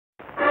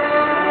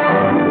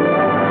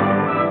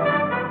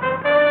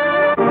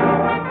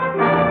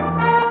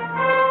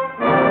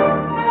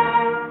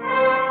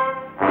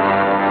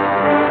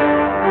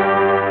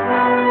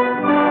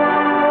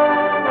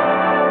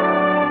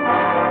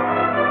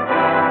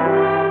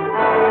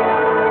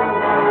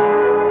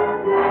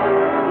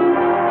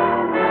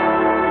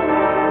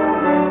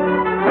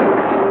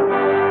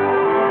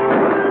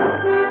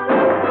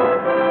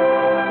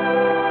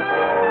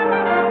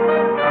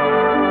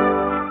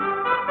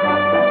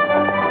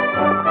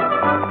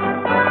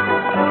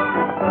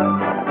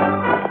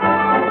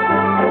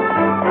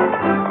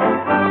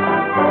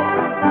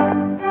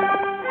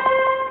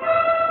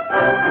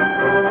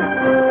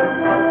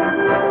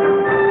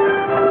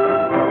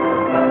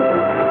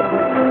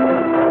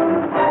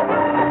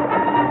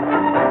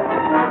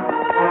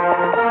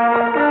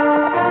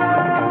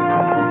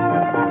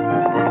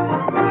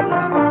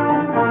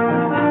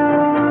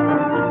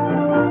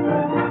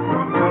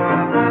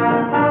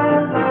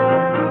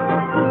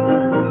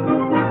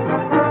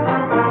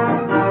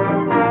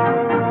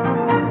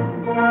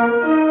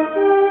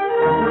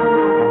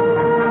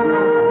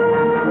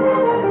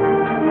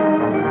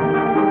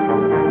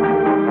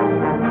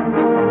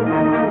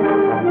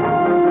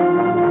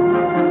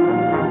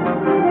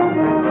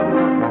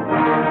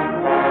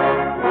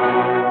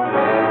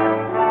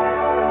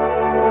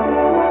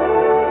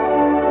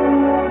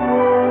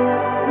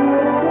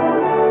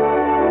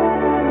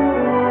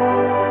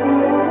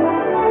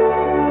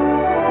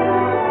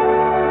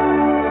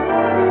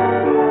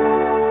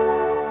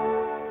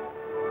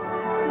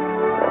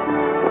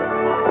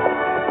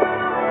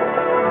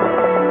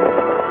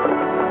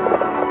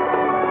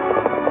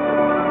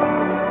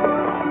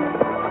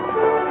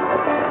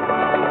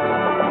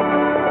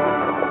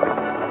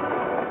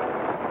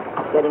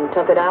Getting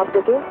tuckered out,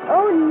 Dickie?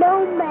 Oh,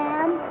 no,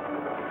 ma'am.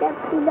 Except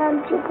that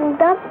I'm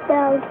chickled up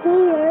down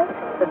here.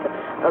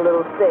 A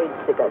little stage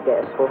sick, I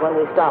guess. Well, when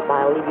we stop,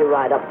 I'll leave you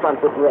right up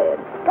front with Red.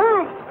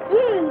 Gosh,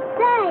 gee,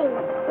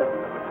 thanks.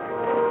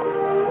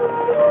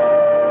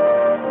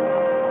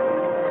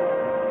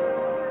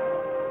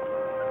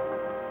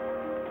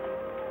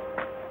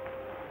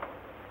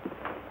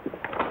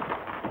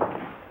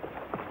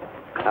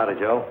 Howdy,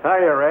 Joe.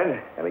 Hiya,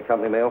 Red. Any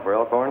company mail for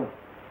Elkhorn?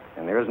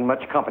 And there isn't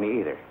much company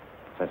either.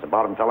 Since the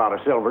bottom fell out of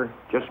silver,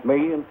 just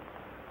me and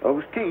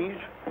those keys.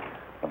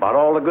 About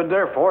all the good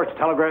they're for is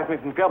telegraph me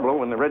from Pueblo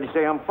when they're ready to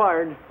say I'm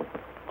fired.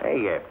 Hey,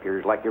 it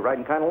appears like you're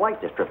riding kind of light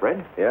this trip,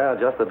 Red. Yeah,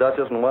 just the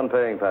Duchess and one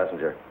paying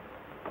passenger.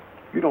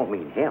 You don't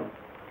mean him.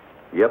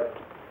 Yep.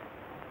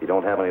 He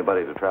don't have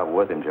anybody to travel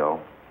with him, Joe.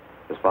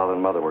 His father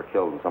and mother were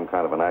killed in some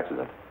kind of an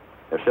accident.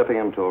 They're shipping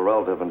him to a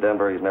relative in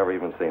Denver he's never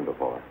even seen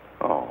before.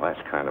 Oh,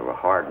 that's kind of a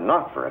hard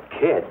knock for a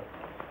kid.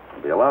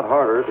 It'd be a lot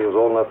harder if he was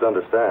old enough to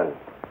understand.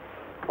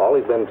 All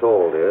he's been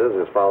told is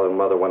his father and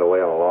mother went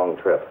away on a long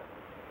trip.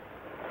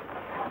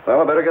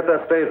 Well, I better get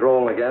that stage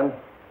rolling again.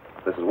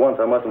 This is once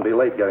I mustn't be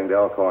late getting to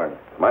Elkhorn.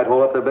 Might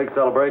hold up their big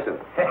celebration.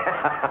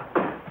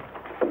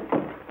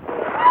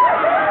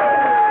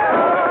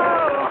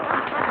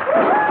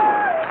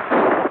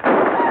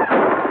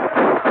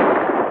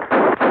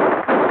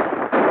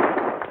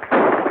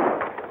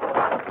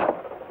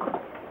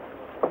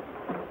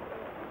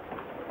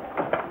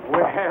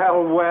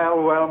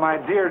 Well, my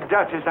dear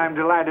Duchess, I'm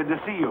delighted to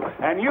see you.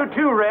 And you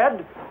too,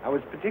 Red. I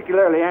was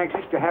particularly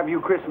anxious to have you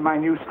christen my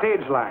new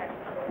stage line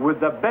with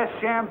the best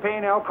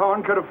champagne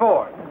Elkhorn could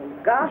afford.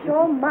 Gosh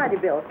almighty,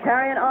 Bill.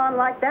 Carrying on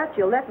like that,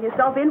 you're letting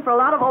yourself in for a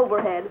lot of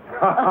overhead.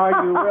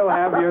 You will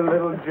have your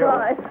little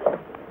joke.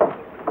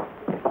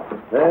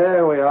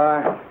 There we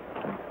are.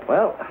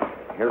 Well,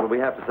 here's where we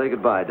have to say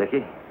goodbye,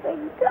 Dickie.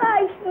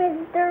 Gosh,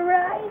 Mr.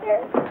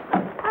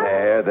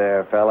 Ryder.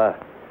 There, fella.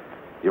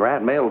 Your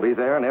Aunt May will be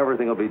there, and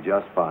everything will be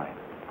just fine.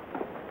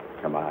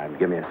 Come on,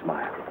 give me a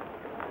smile.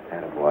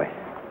 Attaboy.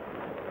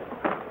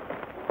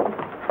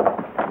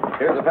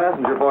 Here's a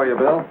passenger for you,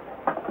 Bill.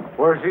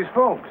 Where's these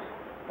folks?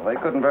 Well, they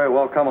couldn't very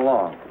well come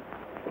along.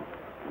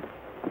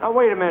 Now,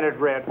 wait a minute,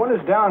 Red. What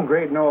does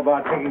Downgrade know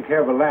about taking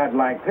care of a lad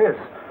like this?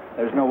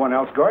 There's no one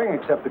else going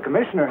except the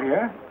commissioner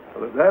here.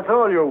 Well, if that's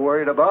all you're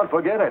worried about,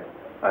 forget it.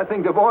 I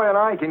think the boy and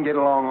I can get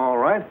along all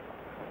right.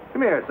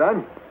 Come here,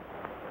 son.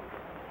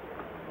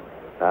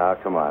 Now,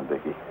 come on,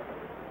 Dickie.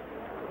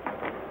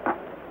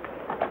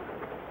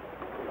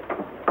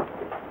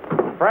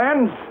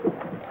 Friends,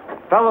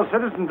 fellow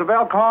citizens of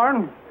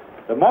Elkhorn,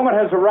 the moment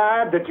has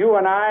arrived that you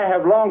and I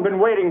have long been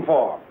waiting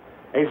for.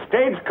 A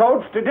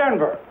stagecoach to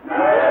Denver.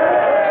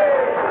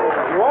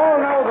 You all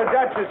know the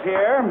Duchess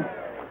here.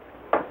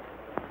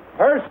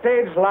 Her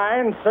stage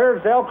line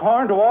serves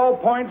Elkhorn to all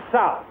points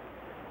south.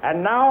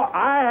 And now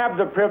I have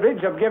the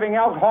privilege of giving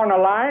Elkhorn a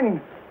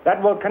line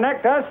that will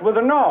connect us with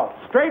the north,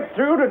 straight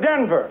through to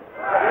Denver.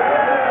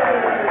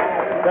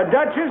 The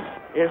Duchess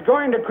is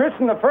going to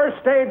christen the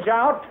first stage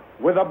out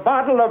with a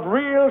bottle of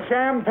real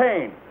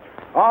champagne.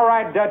 All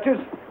right, Duchess,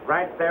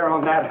 right there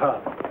on that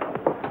hub.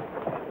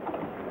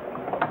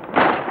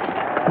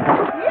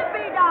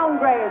 Yippee,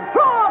 Downgrade.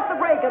 Throw off the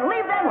brake and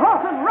leave them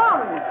horses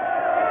run.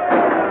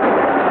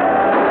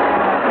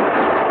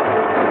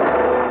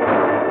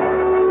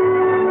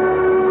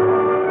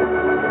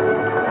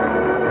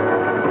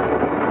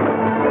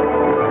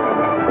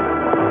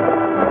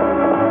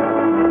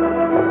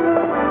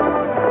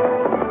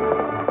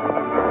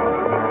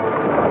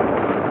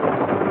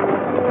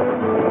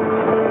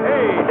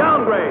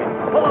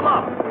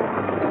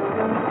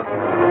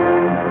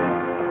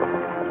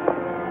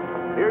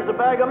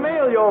 Bag of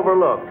mail you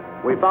overlooked.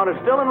 We found it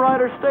still in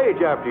Ryder's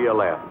stage after you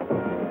left.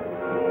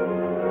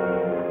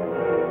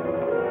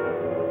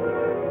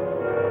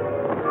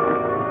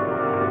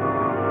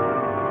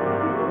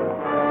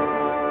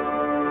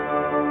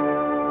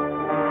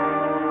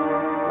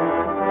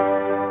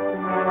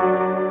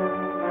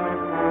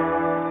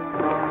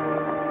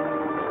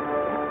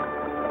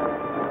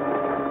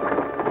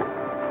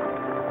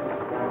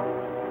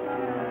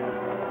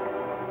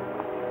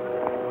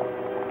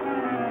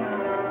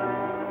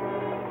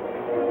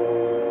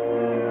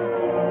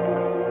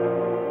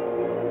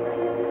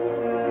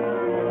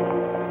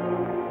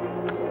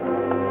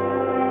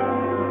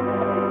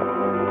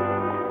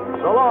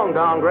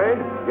 Downgrade.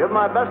 Give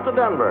my best to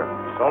Denver.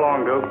 So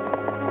long, Duke.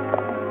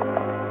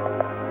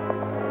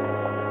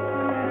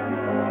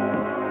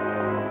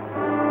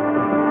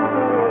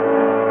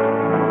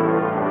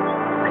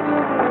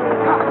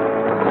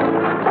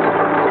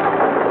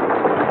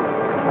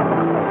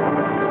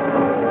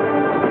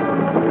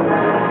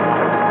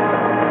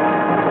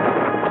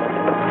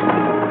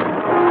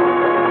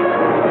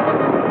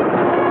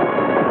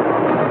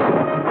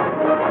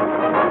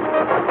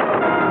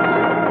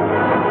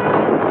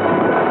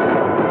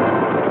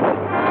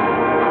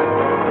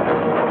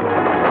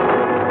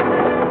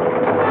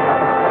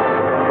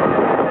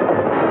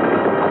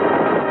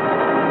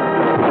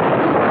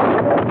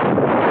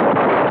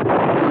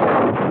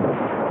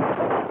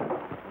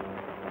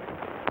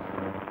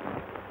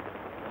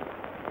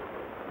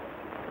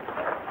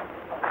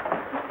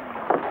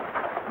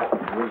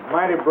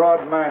 Mighty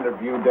broad-minded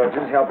of you,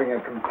 Duchess, helping a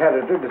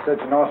competitor to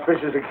such an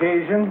auspicious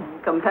occasion.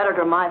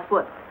 Competitor my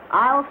foot.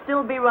 I'll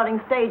still be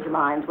running stage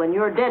lines when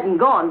you're dead and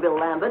gone, Bill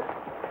Lambert.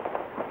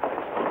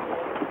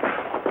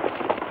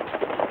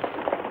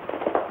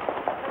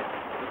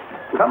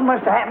 Something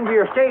must have happened to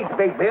your stage,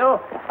 Big Bill.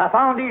 I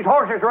found these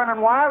horses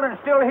running wild and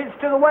still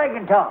hitched to the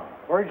wagon tongue.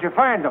 Where'd you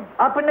find them?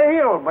 Up in the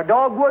hill by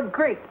Dogwood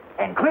Creek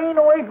and clean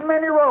away from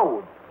any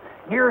road.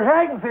 Near as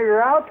I can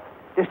figure out,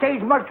 the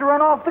stage must have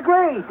run off the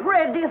grade.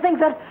 Red, do you think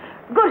that...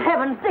 Good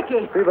heavens,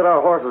 Dickie. See that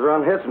our horses are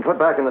unhitched and put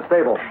back in the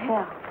stable.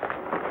 Yeah.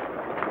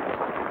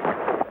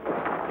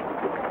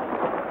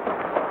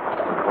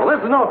 Well,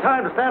 this is no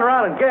time to stand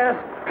around and guess.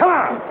 Come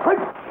on!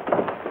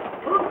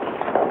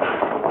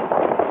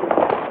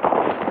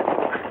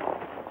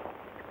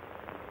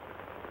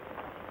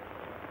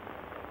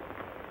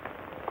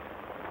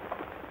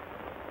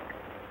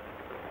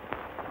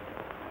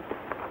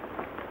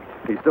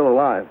 He's still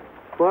alive.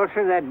 Well,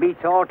 sir, that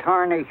beats all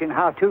tarnation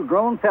how two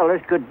grown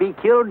fellas could be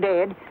killed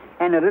dead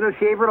and a little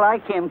shaver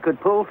like him could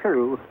pull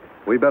through.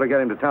 We better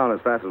get him to town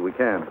as fast as we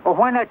can. Well,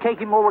 why not take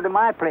him over to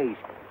my place?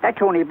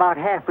 That's only about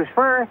half as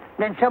far.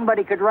 Then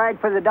somebody could ride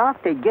for the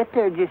dock. They'd get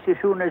there just as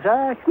soon as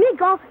us. Me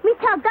go. Me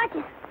tell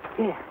Duchess.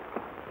 Yeah.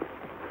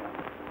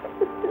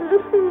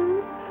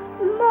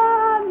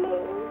 Mommy.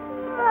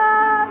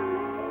 Mommy.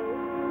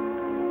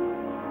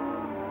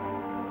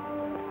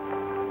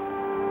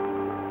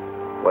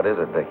 What is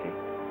it, Dickie?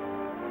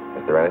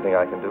 Is there anything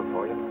I can do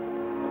for you?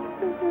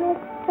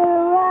 Mr.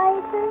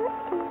 Ryder,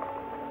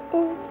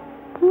 is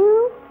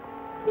you?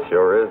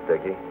 Sure is,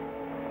 Dickie.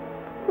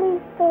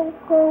 Please don't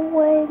go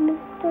away,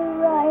 Mr.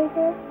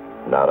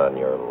 Ryder. Not on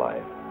your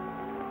life.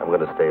 I'm going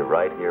to stay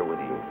right here with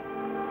you.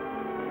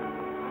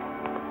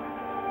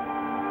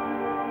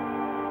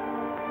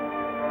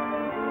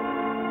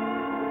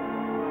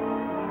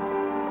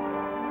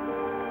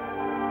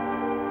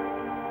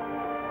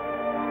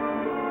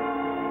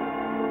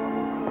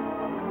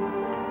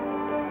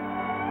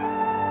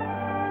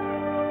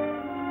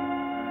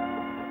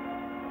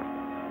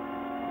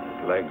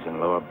 His legs and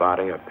lower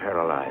body are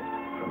paralyzed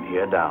from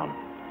here down.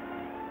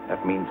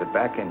 That means a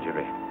back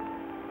injury.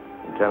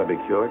 Can it be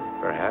cured?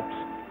 Perhaps.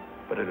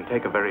 But it'll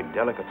take a very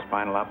delicate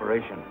spinal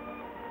operation.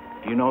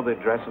 Do you know the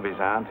address of his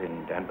aunt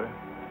in Denver?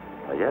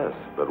 Yes,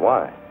 but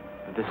why?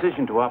 The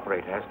decision to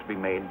operate has to be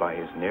made by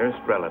his nearest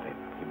relative.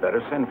 You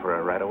better send for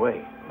her right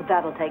away. But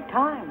that'll take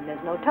time.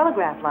 There's no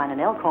telegraph line in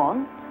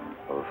Elkhorn.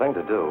 Well, the thing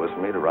to do is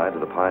for me to ride to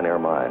the Pioneer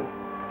Mine.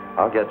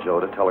 I'll get Joe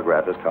to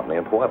telegraph his company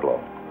in Pueblo.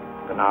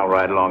 Then I'll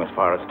ride along as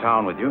far as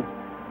town with you.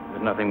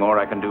 There's nothing more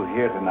I can do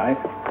here tonight.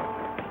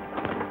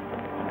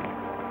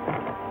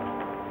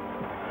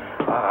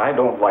 I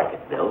don't like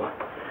it, Bill.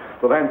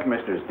 The land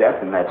commissioner's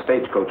death in that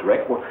stagecoach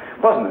wreck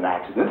wasn't an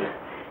accident.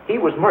 He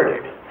was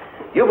murdered.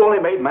 You've only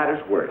made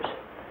matters worse.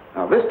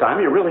 Now, this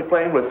time you're really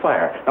playing with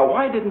fire. Now,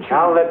 why didn't you...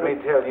 Now, let me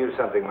tell you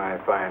something, my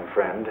fine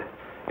friend.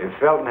 If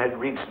Felton had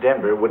reached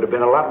Denver, it would have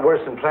been a lot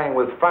worse than playing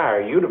with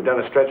fire. You'd have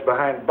done a stretch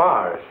behind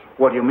bars.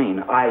 What do you mean,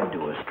 I'd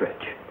do a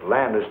stretch?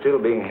 Land is still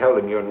being held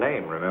in your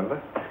name,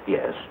 remember?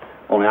 Yes,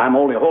 only I'm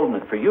only holding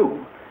it for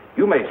you.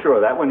 You made sure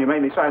of that when you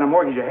made me sign a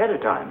mortgage ahead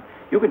of time.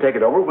 You can take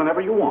it over whenever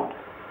you want.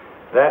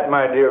 That,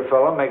 my dear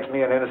fellow, makes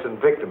me an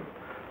innocent victim.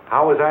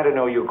 How was I to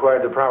know you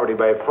acquired the property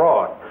by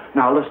fraud?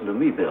 Now, listen to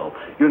me, Bill.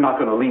 You're not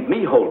going to leave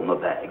me holding the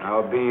bag.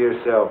 Now, be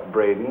yourself,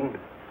 Braden.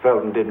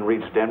 Felton didn't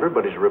reach Denver,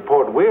 but his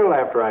report will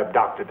after I've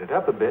doctored it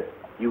up a bit.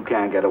 You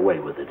can't get away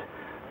with it.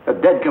 A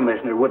dead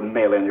commissioner wouldn't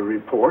mail any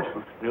report.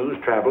 News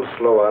travels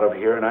slow out of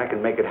here, and I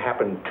can make it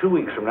happen 2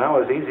 weeks from now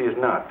as easy as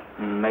not.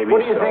 Maybe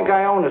What do you so. think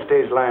I own a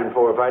stage line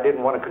for if I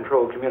didn't want to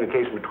control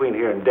communication between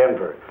here and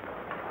Denver?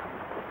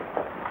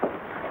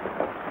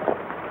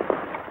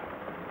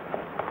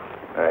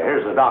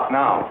 Here's the doc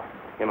now.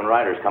 Him and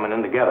Ryder's coming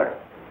in together.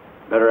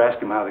 Better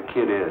ask him how the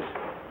kid is.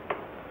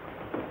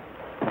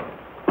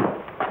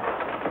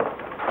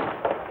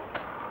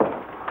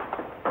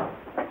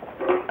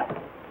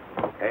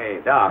 Hey,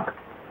 Doc.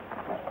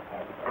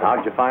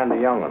 How'd you find the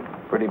young one?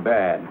 Pretty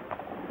bad.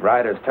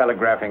 Ryder's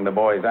telegraphing the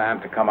boy's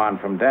aunt to come on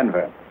from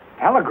Denver.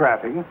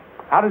 Telegraphing?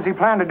 How does he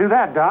plan to do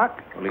that, Doc?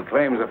 Well, he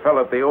claims a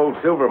fellow at the old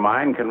silver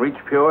mine can reach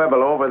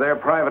Pueblo over their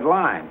private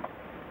line.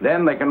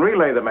 Then they can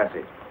relay the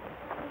message.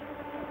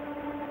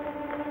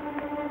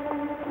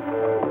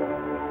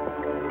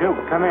 Duke,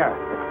 come here.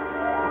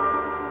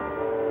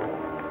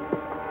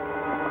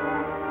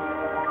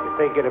 If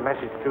they get a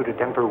message through to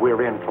Denver,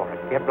 we're in for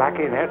it. Get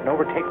Blackie in there and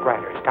overtake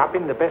Ryder. Stop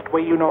him the best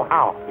way you know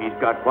how. He's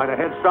got quite a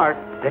head start.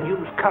 Then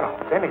use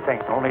cutoffs,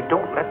 anything. Only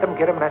don't let them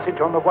get a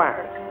message on the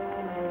wires.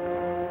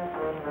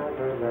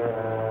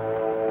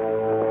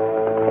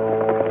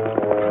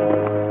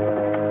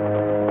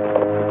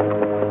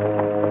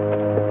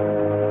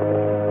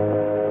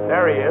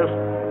 There he is.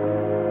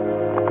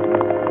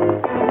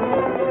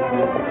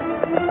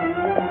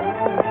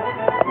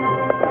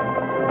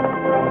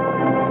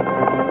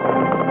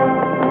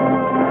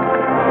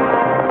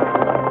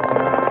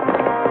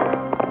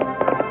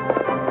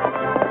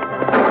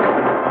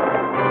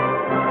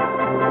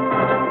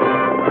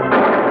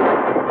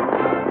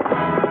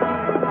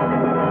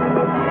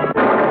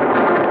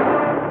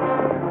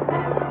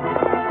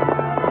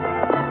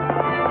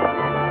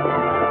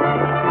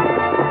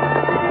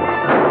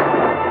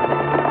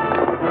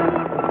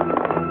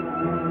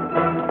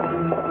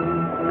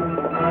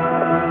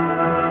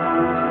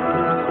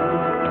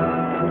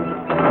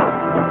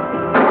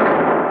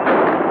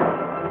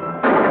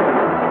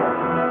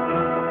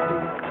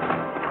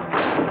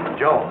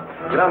 Joe.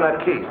 Get on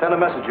that key. Send a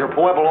message to your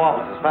Pueblo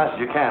office as fast as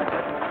you can.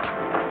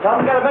 Tell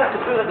them to get a message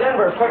through to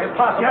Denver as quick as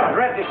possible. Yeah,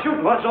 Red, you're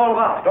shooting. What's it all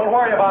about? Don't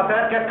worry about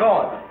that. Get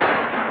going.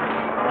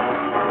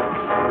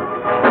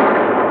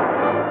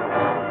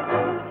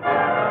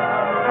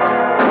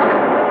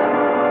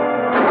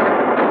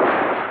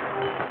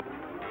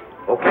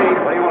 Okay,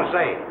 what do you want to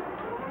say?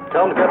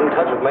 Tell them to get in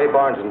touch with May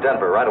Barnes in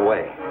Denver right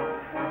away.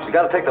 She's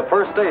got to take the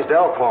first stage to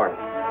Elkhorn.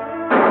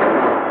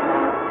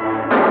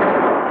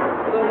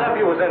 Her little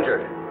nephew was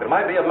injured. It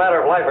might be a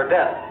matter of life or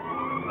death.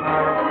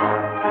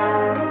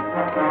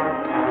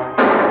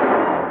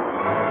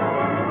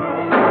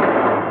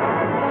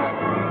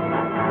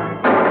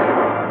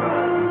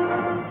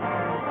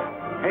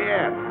 Hey,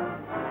 Ed.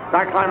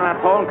 Start climbing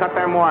that pole and cut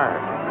them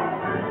wires.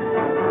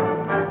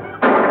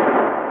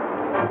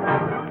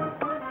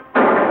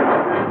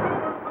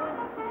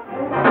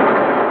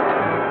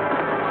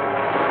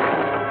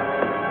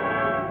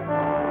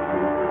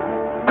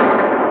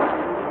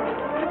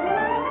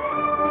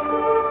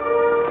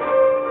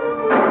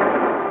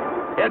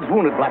 Ed's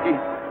wounded, Blackie.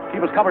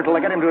 Keep us covered till I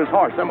get him to his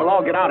horse, then we'll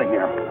all get out of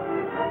here.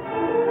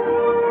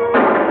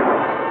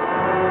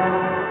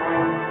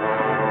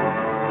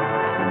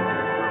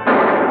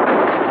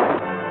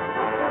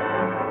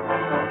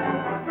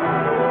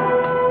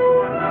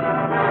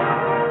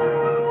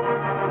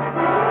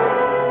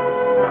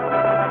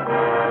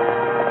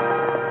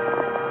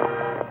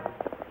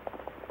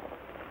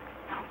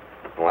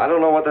 Well, I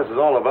don't know what this is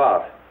all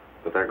about,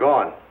 but they're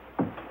gone.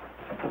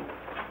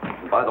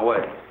 And by the way,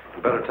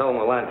 you better tell them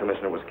the land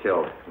commissioner was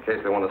killed, in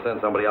case they want to send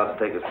somebody else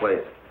to take his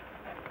place.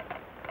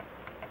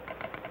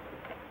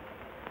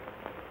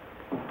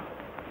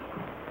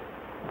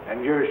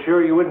 And you're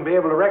sure you wouldn't be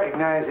able to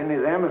recognize any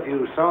of them if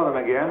you saw them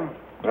again?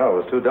 No,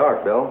 it was too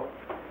dark, Bill.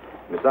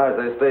 Besides,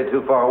 they stayed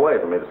too far away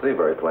for me to see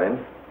very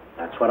plain.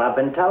 That's what I've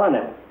been telling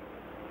him.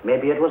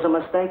 Maybe it was a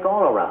mistake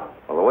all around.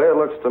 Well, the way it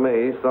looks to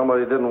me,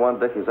 somebody didn't want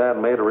Dickie's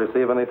Aunt May to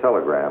receive any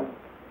telegram.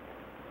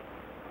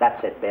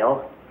 That's it,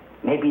 Bill.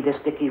 Maybe this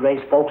Dickie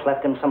Ray's folks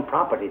left him some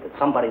property that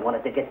somebody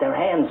wanted to get their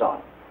hands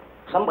on.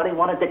 Somebody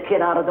wanted the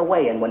kid out of the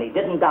way, and when he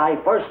didn't die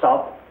first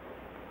off...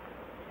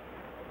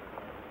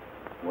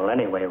 Well,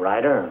 anyway,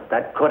 Ryder,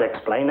 that could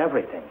explain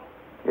everything.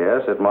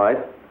 Yes, it might.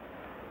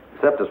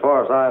 Except as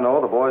far as I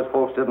know, the boys'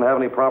 folks didn't have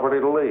any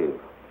property to leave.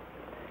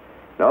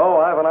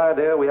 No, I have an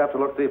idea we have to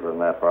look deeper than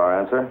that for our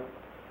answer.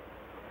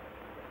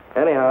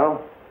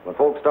 Anyhow, when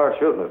folks start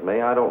shooting at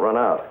me, I don't run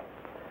out.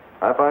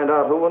 I find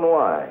out who and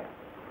why.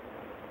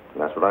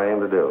 And that's what I aim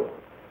to do.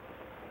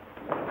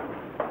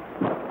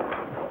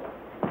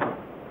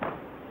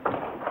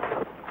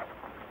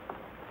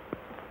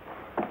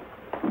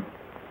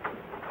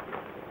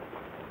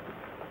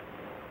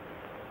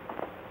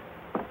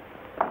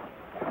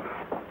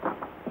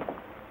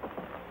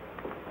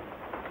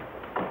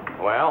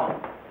 Well,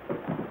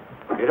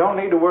 you don't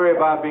need to worry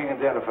about being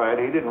identified.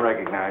 He didn't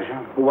recognize you.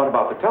 Well, what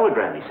about the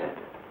telegram he sent?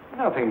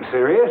 Nothing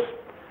serious.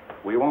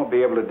 We won't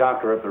be able to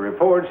doctor up the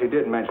reports. He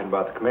did mention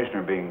about the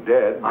commissioner being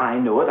dead. I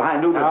knew it. I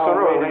knew that Now,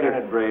 sooner or wait a later...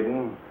 minute,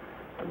 Braden.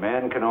 A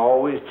man can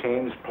always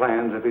change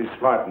plans if he's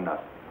smart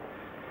enough.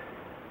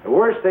 The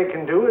worst they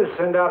can do is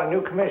send out a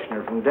new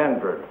commissioner from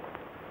Denver.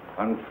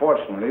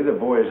 Unfortunately, the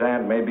boy's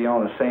aunt may be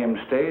on the same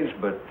stage,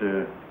 but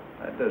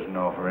that doesn't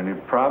offer any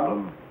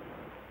problem.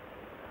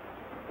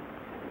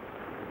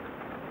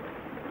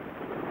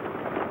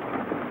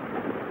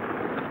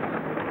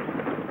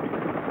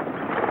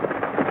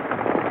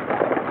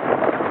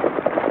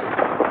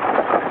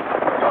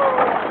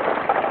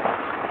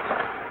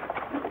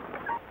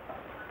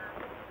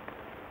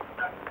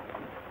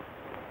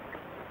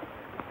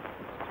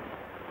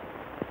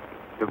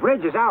 The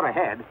bridge is out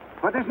ahead,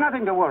 but there's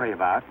nothing to worry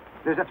about.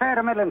 There's a fair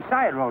to Midland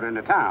side road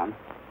into town.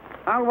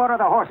 I'll water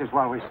the horses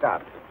while we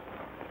stop.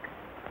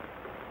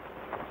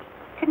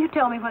 Can you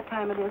tell me what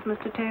time it is,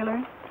 Mr.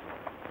 Taylor?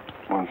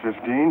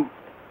 1:15.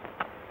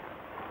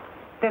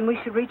 Then we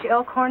should reach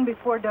Elkhorn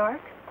before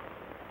dark?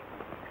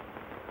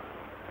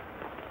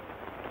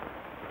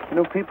 You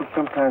know, people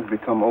sometimes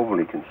become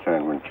overly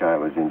concerned when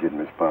child is injured,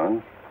 Miss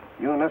Barnes.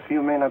 You and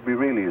nephew may not be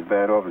really as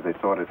bad off as they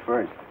thought at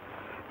first.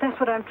 That's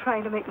what I'm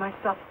trying to make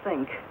myself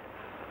think.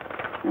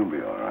 You'll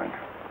be all right.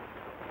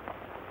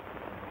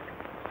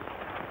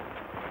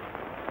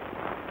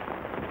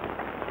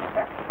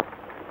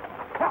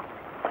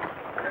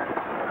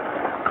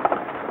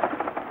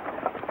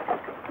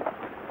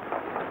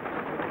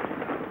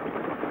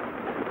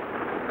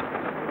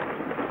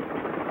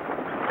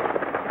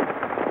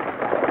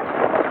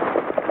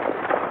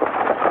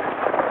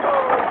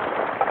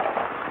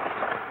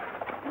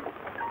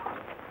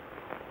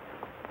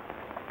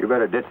 You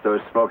better ditch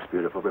those smokes,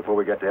 beautiful, before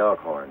we get to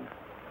Elkhorn.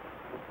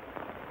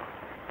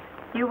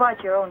 You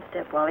watch your own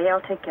step, Wally.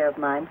 I'll take care of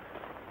mine.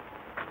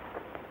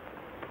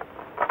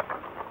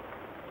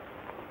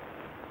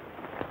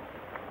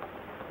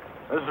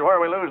 This is where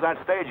we lose that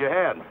stage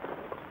ahead.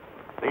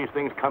 These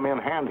things come in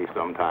handy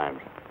sometimes.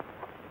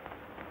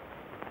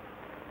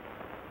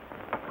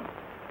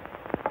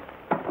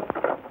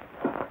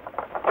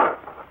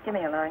 Give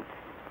me a line.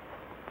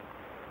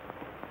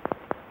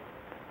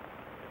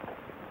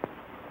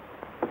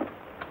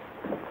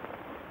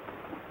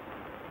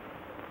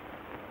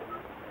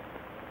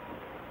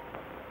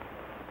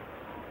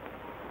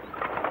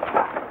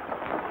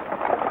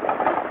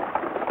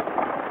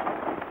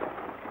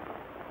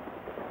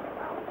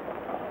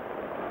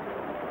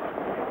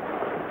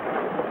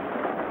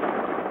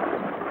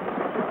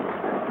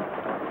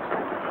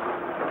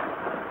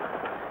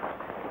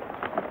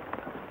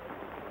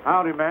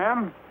 Howdy,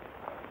 ma'am.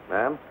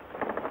 Ma'am,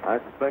 I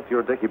suspect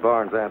you're Dickie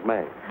Barnes' Aunt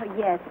May. Oh,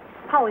 yes.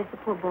 How is the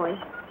poor boy?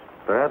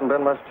 There hasn't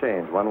been much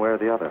change, one way or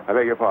the other. I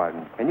beg your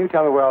pardon. Can you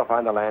tell me where I'll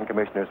find the land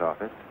commissioner's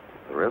office?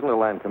 There isn't a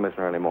land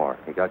commissioner anymore.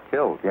 He got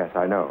killed. Yes,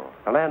 I know.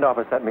 The land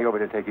office sent me over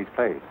to take his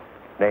place.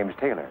 Name's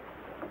Taylor.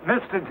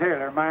 Mr.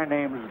 Taylor, my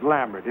name's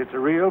Lambert. It's a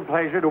real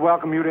pleasure to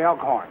welcome you to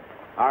Elkhorn.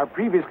 Our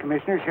previous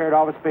commissioner shared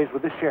office space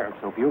with the sheriff,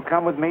 so if you'll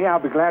come with me,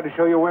 I'll be glad to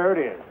show you where it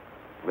is.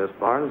 Miss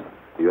Barnes,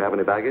 do you have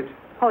any baggage?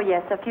 Oh,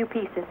 yes, a few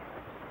pieces.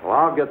 Well,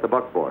 I'll get the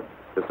buckboard.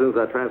 As soon as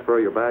I transfer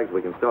your bags,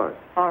 we can start.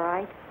 All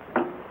right.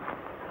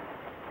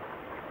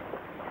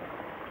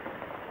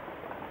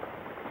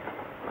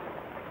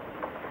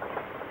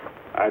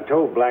 I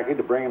told Blackie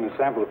to bring him a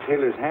sample of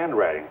Taylor's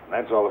handwriting.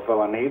 That's all the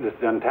fellow needs.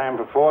 It's done time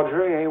for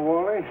forgery, eh,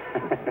 Wally?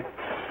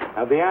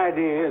 Now, the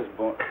idea is...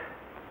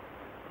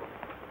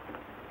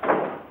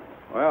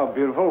 Well,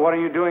 beautiful, what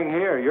are you doing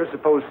here? You're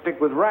supposed to stick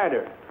with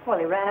Ryder. Well,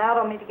 he ran out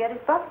on me to get his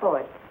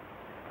buckboard.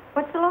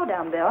 What's the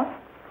lowdown, Bill?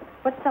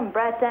 What's some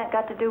brat's aunt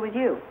got to do with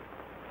you?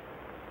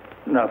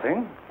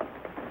 Nothing.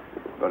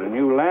 But a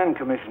new land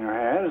commissioner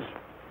has.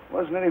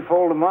 Wasn't any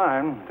fault of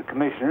mine. The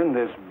commissioner and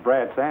this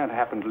brat's aunt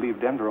happened to leave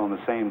Denver on the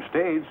same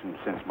stage, and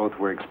since both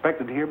were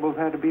expected here, both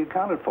had to be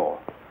accounted for.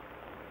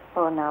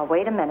 Oh, now,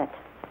 wait a minute.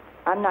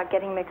 I'm not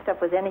getting mixed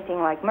up with anything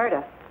like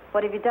murder.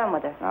 What have you done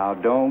with her? Now,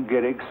 don't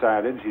get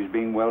excited. She's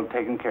being well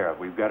taken care of.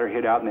 We've got her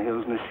hid out in the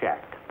hills in a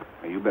shack.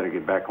 Now, you better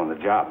get back on the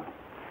job.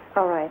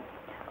 All right.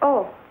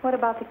 Oh, what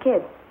about the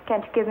kid?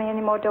 Can't you give me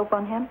any more dope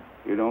on him?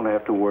 You don't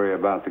have to worry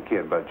about the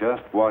kid, but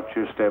just watch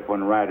your step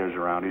when Ryder's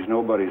around. He's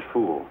nobody's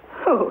fool.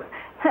 Who?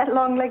 That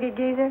long-legged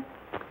geezer?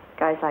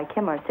 Guys like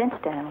him are a cinch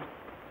to handle.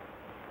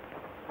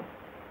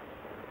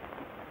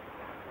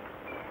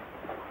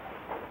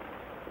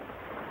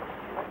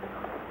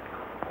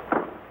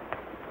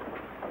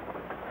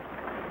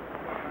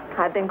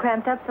 I've been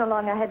cramped up so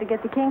long I had to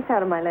get the kinks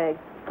out of my legs.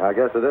 I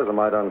guess it is a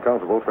mite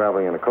uncomfortable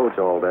traveling in a coach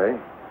all day.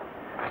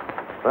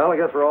 Well, I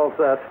guess we're all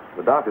set.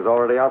 The doc is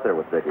already out there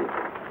with Dickie.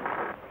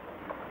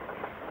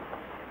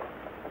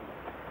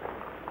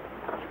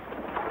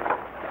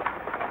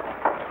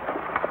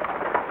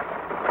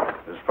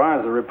 As far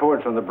as the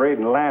reports on the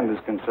Braden land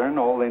is concerned,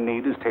 all they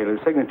need is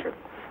Taylor's signature.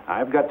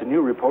 I've got the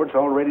new reports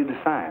all ready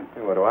to sign.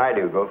 What do I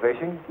do, go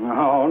fishing?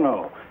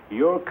 No.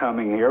 Your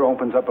coming here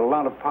opens up a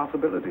lot of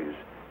possibilities.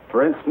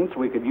 For instance,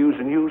 we could use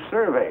a new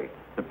survey.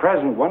 The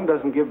present one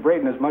doesn't give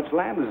Braden as much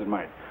land as it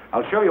might.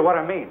 I'll show you what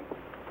I mean.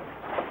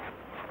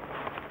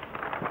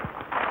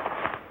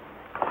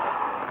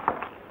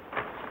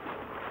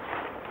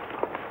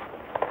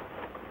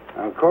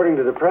 Now, according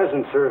to the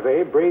present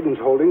survey, Braden's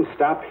holdings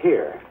stop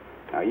here.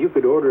 Now, you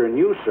could order a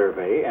new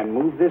survey and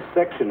move this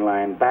section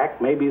line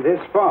back maybe this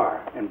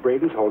far, and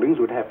Braden's holdings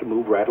would have to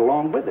move right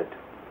along with it.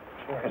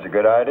 That's a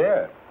good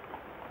idea.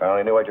 If I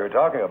only knew what you were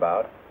talking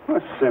about. Well,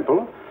 it's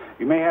simple.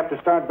 You may have to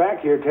start back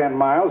here 10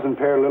 miles and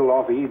pare a little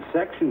off of each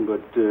section,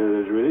 but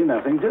there's really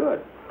nothing to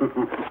it.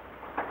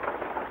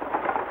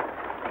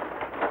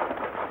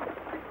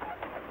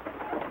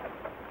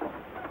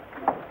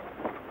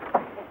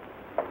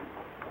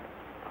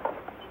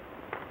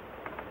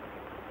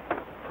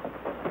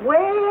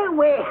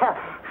 Well,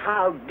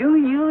 how do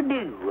you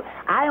do?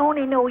 I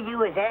only know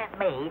you as Aunt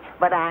May,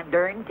 but I'm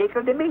darn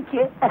tickled to meet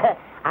you.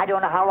 I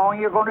don't know how long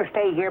you're going to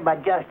stay here,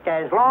 but just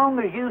as long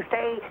as you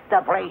stay,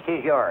 the place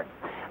is yours.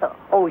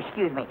 Oh,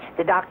 excuse me.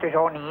 The doctor's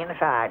on the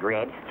inside,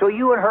 Red, so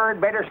you and her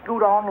had better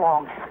scoot on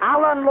along.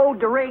 I'll unload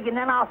the rig, and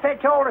then I'll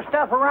fetch all the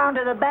stuff around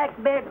to the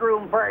back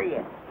bedroom for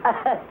you.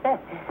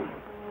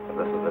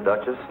 This is the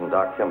Duchess and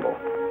Doc Kimball.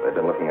 They've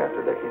been looking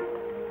after Dickie.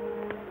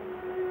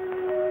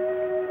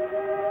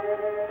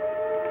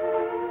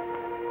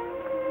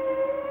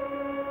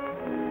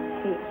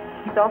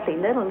 He's awfully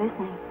little, isn't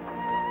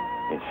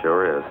he? It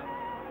sure is.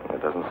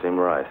 It doesn't seem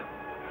right.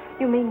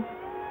 You mean...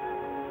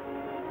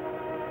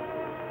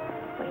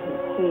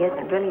 Well, he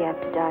isn't really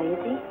apt to die,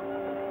 is he?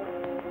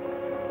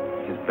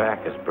 His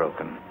back is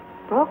broken.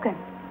 Broken?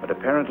 But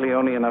apparently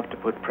only enough to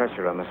put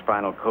pressure on the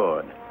spinal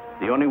cord.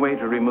 The only way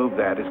to remove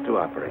that is to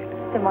operate.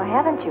 Then why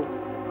haven't you?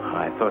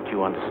 I thought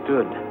you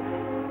understood.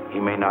 He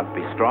may not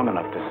be strong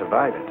enough to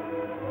survive it.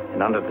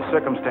 And under the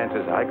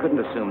circumstances, I couldn't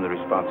assume the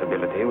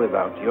responsibility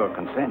without your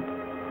consent.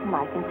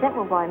 My consent?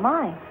 Well, why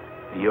mine?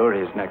 You're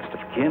his next of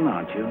kin,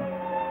 aren't you?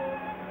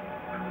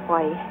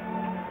 Why,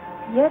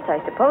 yes,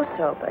 I suppose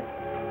so, but...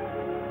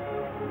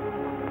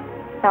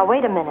 Now,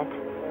 wait a minute.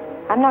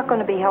 I'm not going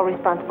to be held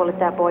responsible if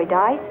that boy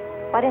dies.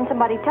 Why didn't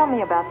somebody tell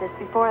me about this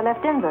before I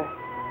left Denver?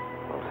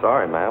 I'm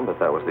sorry, ma'am, but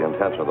that was the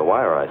intention of the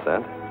wire I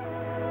sent.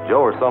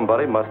 Joe or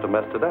somebody must have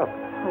messed it up.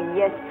 Oh,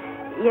 yes,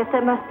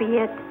 that must be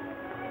it.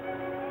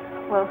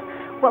 Well,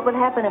 what would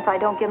happen if I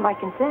don't give my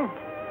consent?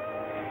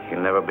 He'll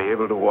never be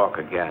able to walk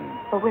again.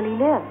 Or will he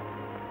live?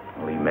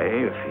 Well, he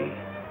may if he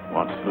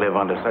wants to live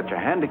under such a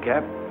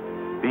handicap.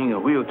 Being a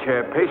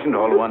wheelchair patient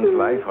all one's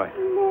life,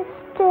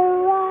 Mr.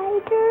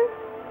 Ryder?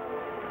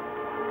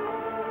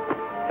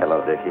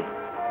 Hello, Dickie.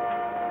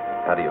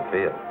 How do you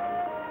feel?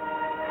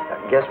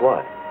 Guess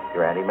what?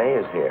 Your Auntie May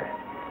is here.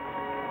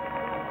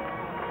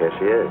 Here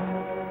she is.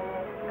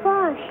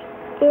 Gosh,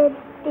 did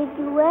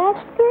you ask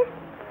her?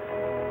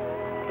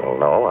 Well,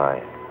 no, I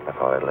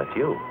thought I'd let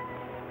you.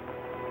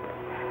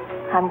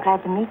 I'm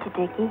glad to meet you,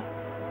 Dickie.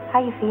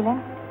 How you feeling?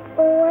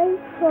 Oh, I'm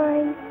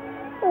fine.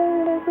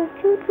 Only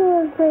would you do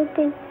a great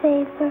big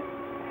favor?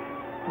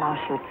 I'll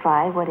sure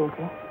try. What is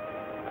it?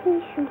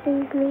 Please you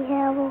leave me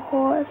have a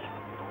horse.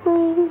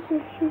 Please,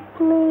 if you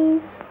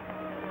please.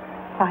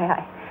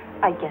 Why,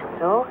 I guess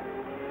so.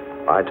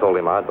 I told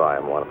him I'd buy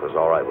him one if it was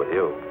all right with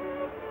you.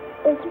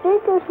 As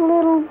big as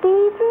little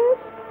beavers.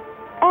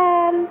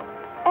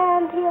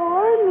 And he'll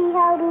learn me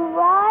how to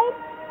ride.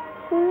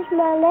 As soon as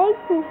my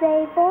legs is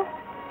able.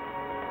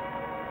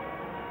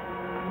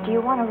 Do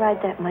you want to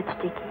ride that much,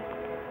 Dickie?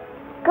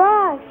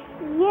 Gosh,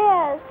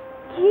 yes.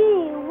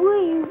 Gee,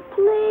 will you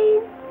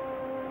please?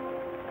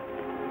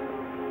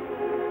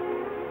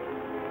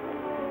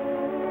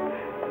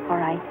 All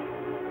right.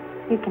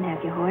 You can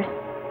have your horse.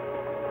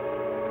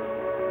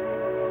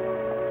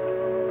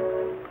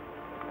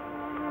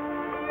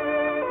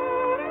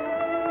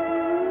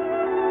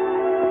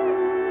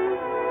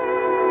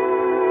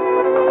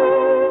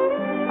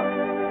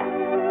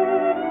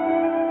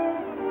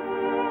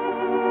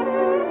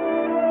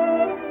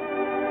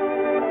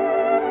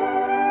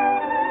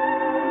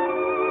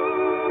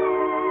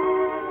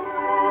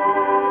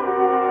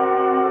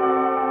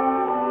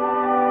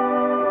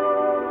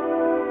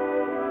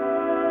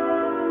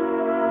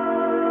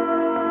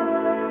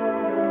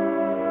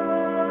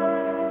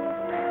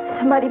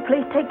 Somebody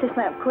please take this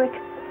lamp quick.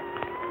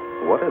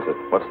 What is it?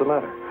 What's the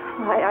matter?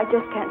 I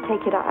just can't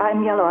take it.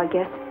 I'm yellow, I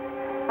guess.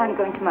 I'm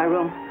going to my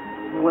room.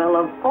 Well,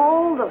 of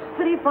all the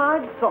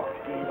city-fied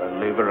softies. Well,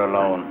 leave her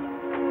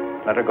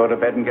alone. Let her go to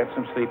bed and get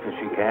some sleep if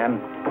she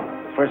can.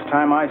 The first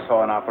time I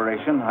saw an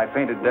operation, I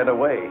fainted dead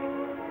away.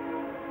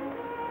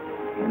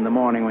 In the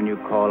morning when you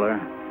call her,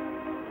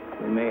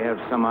 we may have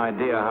some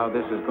idea how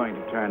this is going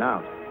to turn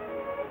out.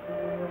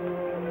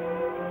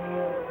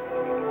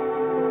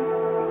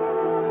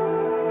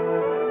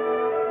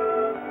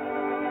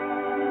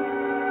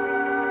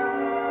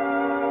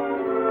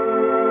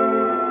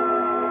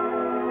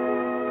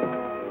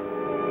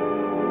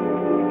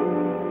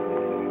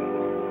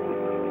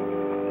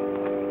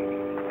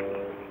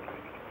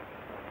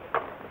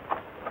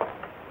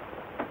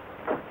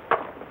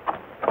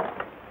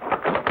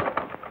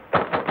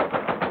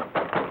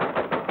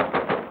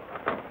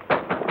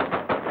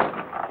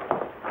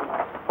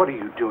 What are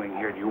you doing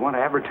here? Do you want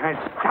to advertise?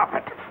 Stop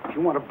it. If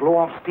you want to blow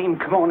off steam,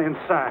 come on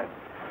inside.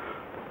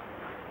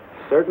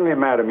 Certainly,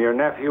 madam. Your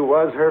nephew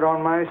was hurt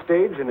on my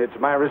stage, and it's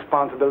my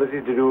responsibility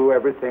to do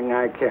everything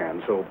I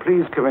can. So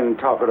please come in and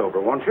talk it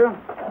over, won't you?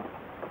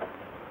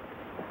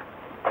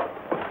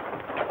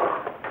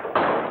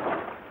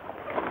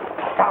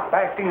 Stop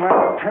acting like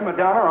a prima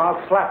donna, or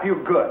I'll slap you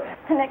good.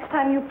 The next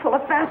time you pull a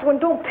fast one,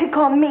 don't pick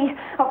on me.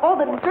 Of all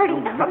the dirty...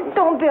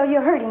 Don't, Bill,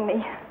 you're hurting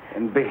me.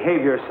 And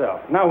behave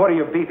yourself. Now, what are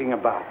you beefing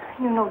about?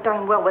 You know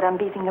darn well what I'm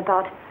beefing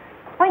about.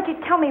 Why don't you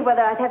tell me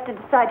whether I'd have to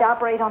decide to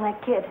operate on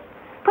that kid?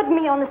 Putting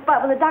me on the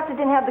spot when the doctor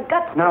didn't have the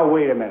guts. Now,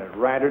 wait a minute.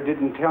 Ryder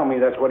didn't tell me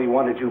that's what he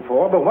wanted you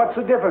for, but what's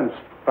the difference?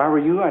 If I were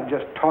you, I'd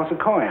just toss a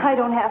coin. I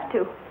don't have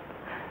to.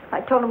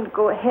 I told him to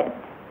go ahead.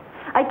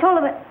 I told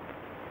him that...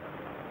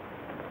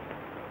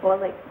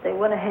 Well, they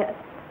went ahead.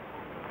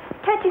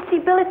 Can't you see,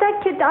 Bill, if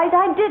that kid dies,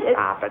 I did it.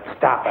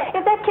 Stop it.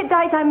 If that kid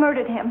dies, I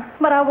murdered him.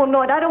 But I won't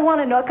know it. I don't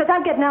want to know it, because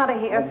I'm getting out of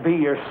here. Well, be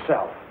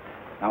yourself.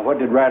 Now, what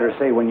did Ryder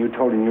say when you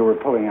told him you were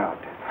pulling out?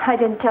 I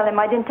didn't tell him.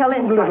 I didn't tell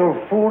anybody. Little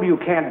fool, you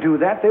can't do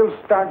that. They'll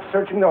start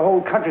searching the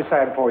whole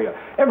countryside for you.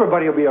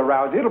 Everybody will be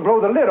aroused. It'll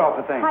blow the lid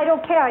off the thing. I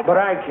don't care. But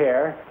I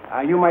care.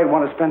 You might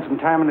want to spend some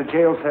time in the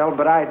jail cell,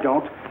 but I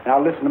don't. Now,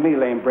 listen to me,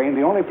 lame brain.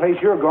 The only place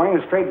you're going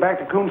is straight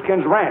back to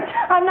Coonskin's ranch.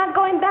 I'm not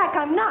going back.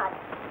 I'm not.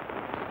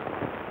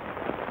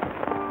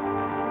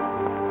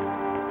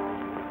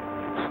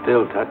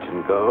 Still touch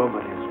and go,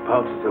 but his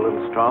pulse is a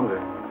little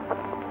stronger.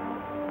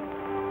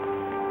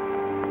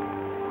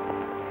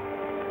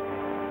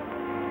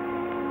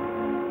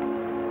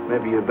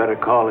 Maybe you'd better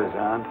call his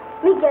aunt.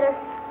 Me get her.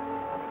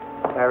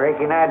 I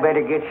reckon I'd better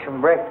get some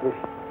breakfast.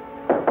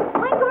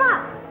 Wake him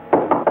up.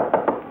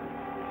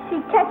 She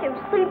catch him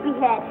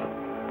sleepyhead.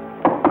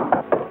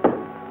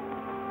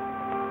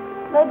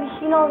 Maybe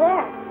she know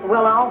there.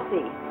 Well, I'll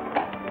see.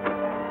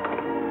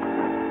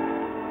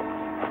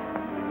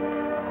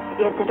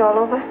 Is it all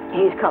over?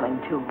 He's coming,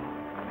 too.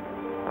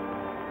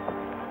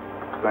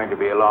 It's going to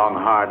be a long,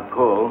 hard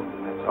pull.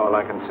 That's all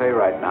I can say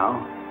right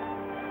now.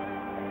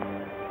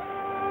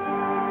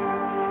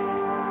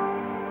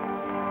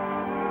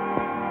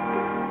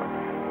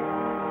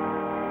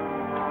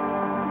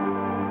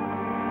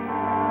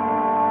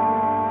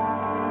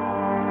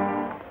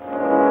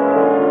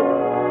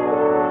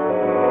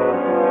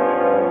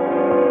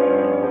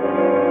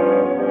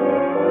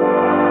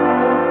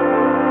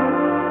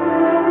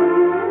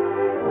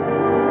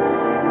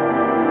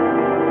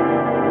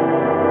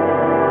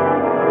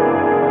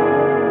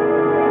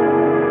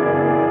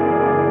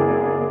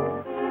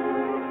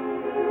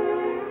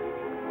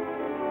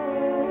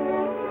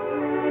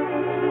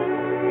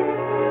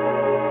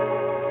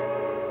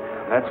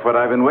 That's what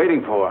I've been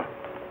waiting for.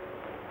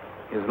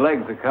 His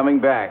legs are coming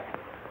back.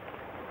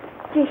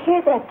 Do you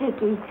hear that,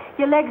 Dickie?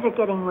 Your legs are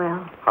getting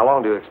well. How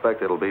long do you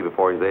expect it'll be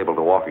before he's able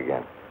to walk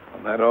again?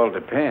 Well, that all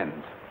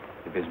depends.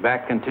 If his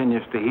back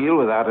continues to heal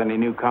without any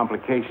new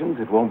complications,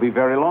 it won't be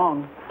very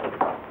long.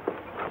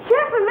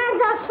 Sheriff, a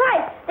man's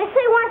outside. They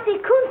say he wants to see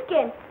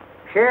Coonskin.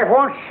 Sheriff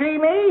wants to see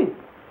me?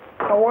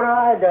 Oh, what have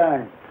I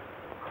done?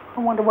 I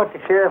wonder what the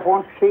sheriff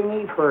wants to see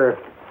me for.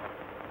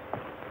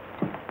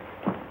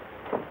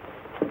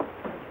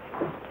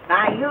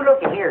 Now, you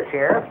look at here,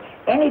 Sheriff.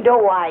 Any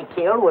doe I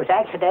killed was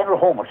accidental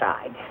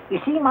homicide. You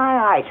see,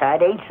 my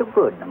eyesight ain't so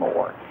good no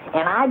more.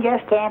 And I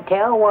just can't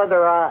tell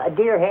whether a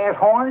deer has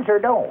horns or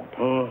don't.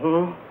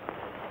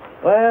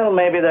 Mm-hmm. Well,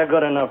 maybe they're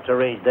good enough to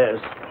read this.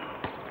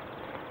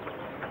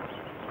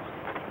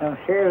 Oh,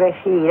 sure,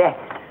 let's see that.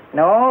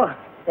 No,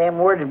 them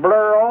words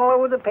blur all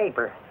over the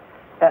paper.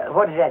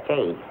 What does that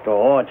say?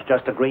 Oh, it's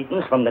just a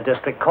greetings from the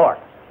district court,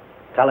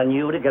 telling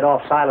you to get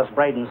off Silas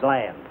Braden's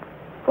land.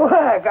 Well,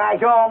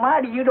 gosh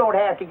almighty, you don't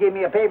have to give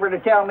me a paper to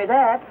tell me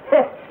that.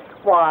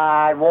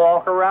 Why, I'd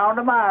walk around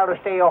a mile to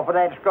stay off of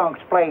that skunk's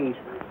place.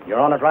 You're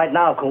on it right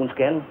now,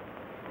 Coonskin.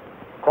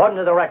 According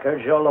to the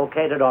records, you're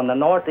located on the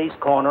northeast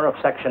corner of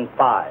Section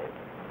 5.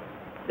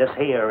 This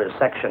here is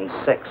Section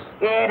 6.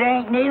 It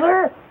ain't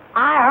neither.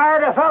 I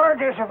hired a feller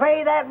to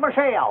survey that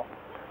myself.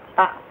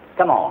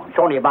 Come on. It's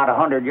only about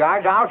 100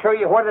 yards. I'll show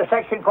you where the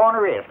section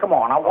corner is. Come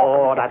on, I'll walk.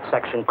 Oh, that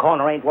section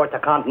corner ain't worth a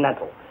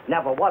continental.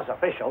 Never was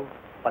official.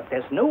 But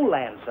this new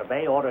land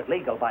survey ordered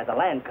legal by the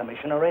land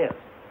commissioner is.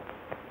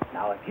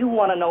 Now, if you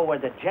want to know where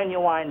the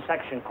genuine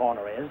section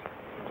corner is,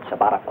 it's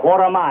about a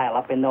quarter mile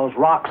up in those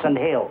rocks and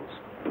hills.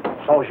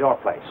 So's your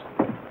place.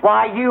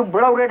 Why, you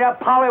bloated up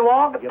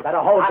pollywog. You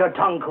better hold your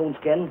tongue,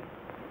 Coonskin.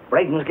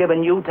 Braden's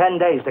given you 10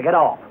 days to get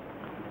off.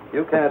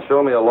 You can't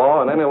show me a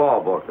law in any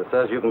law book that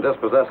says you can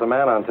dispossess a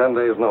man on 10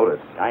 days'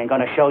 notice. I ain't going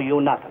to show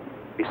you nothing.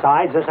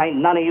 Besides, this ain't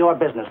none of your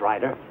business,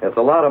 Ryder. It's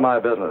a lot of my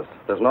business.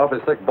 There's an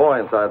awfully sick boy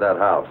inside that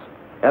house.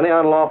 Any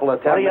unlawful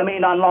attempt... What do you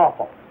mean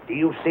unlawful? Do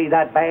you see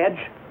that badge?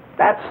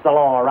 That's the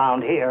law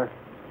around here.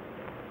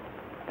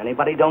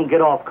 Anybody don't get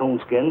off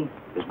Coonskin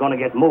is going to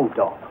get moved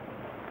off.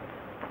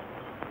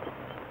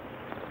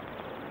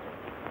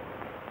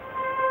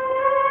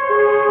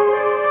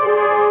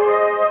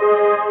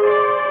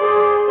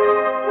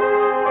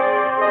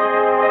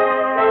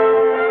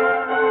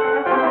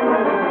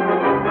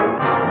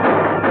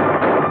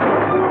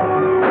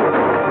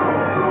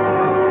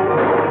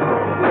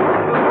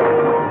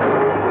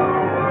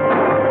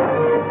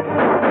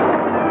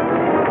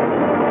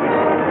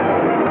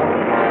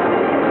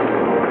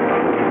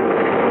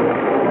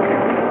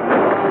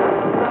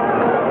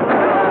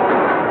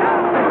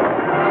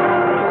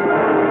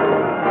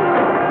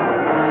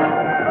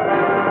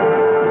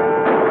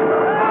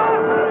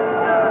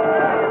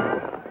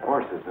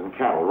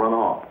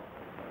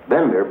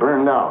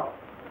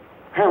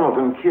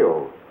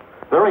 Killed.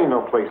 There ain't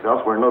no place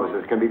else where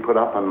notices can be put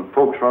up and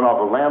folks run off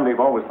of land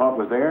they've always thought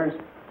was theirs.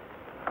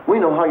 We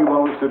know how you've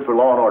always stood for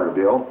law and order,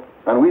 Bill,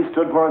 and we've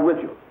stood for it with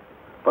you.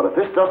 But if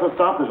this doesn't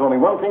stop, there's only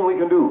one thing we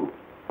can do.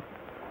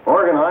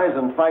 Organize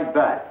and fight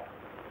back.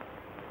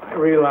 I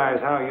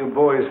realize how you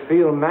boys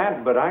feel,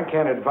 Matt, but I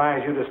can't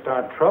advise you to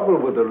start trouble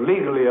with a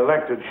legally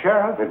elected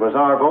sheriff. It was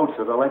our votes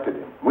that elected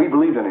him. We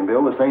believed in him,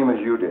 Bill, the same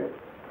as you did.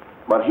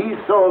 But he's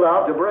sold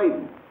out to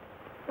Braden.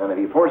 And if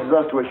he forces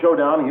us to a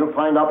showdown, you'll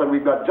find out that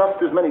we've got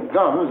just as many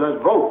guns as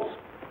votes.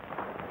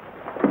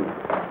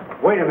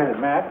 Wait a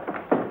minute, Matt.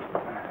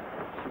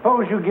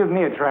 Suppose you give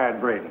me a try at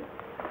Braden.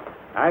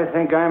 I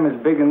think I'm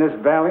as big in this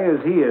valley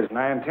as he is, and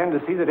I intend to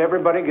see that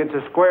everybody gets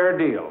a square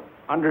deal.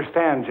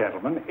 Understand,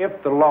 gentlemen,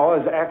 if the law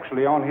is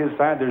actually on his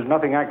side, there's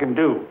nothing I can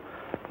do.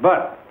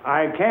 But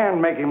I can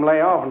make him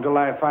lay off until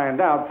I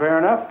find out. Fair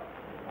enough?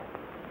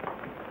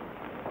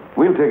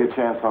 We'll take a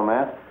chance on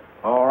that.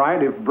 All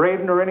right, if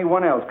Braden or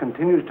anyone else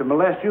continues to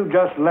molest you,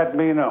 just let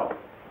me know.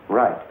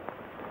 Right.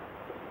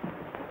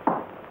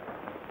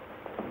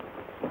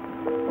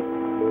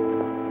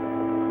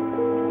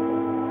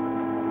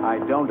 I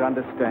don't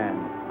understand.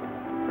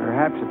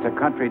 Perhaps it's a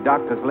country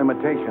doctor's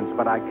limitations,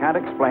 but I can't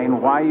explain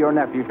why your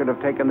nephew should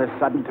have taken this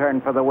sudden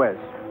turn for the west.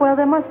 Well,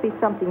 there must be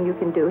something you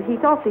can do.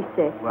 He's awfully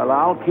sick. Well,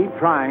 I'll keep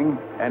trying.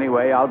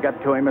 Anyway, I'll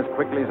get to him as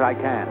quickly as I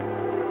can.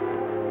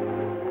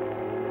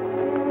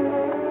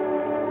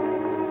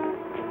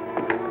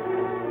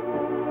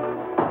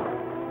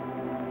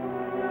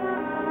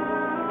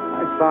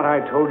 I thought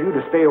I told you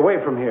to stay away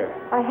from here.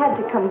 I had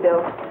to come,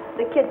 Bill.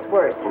 The kid's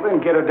worse. Well,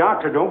 then get a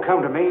doctor. Don't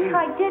come to me.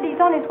 I did. He's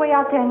on his way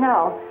out there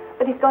now.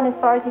 But he's gone as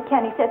far as he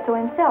can. He said so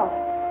himself.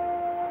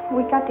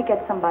 We got to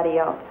get somebody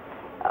else.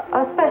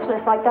 A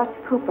specialist like Dr.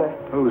 Cooper.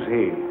 Who's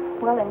he?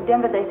 Well, in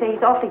Denver, they say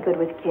he's awfully good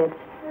with kids.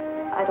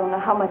 I don't know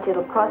how much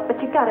it'll cost, but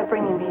you got to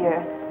bring him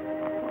here.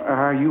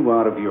 Are you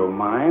out of your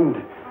mind?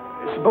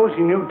 Suppose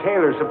he knew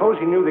Taylor. Suppose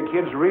he knew the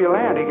kid's real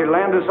aunt. He could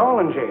land us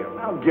all in jail.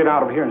 Now get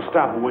out of here and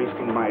stop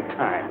wasting my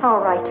time. All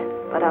right,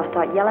 but I'll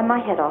start yelling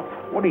my head off.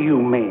 What do you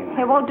mean?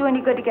 It won't do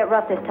any good to get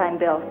rough this time,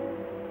 Bill.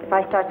 But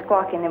if I start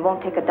squawking, it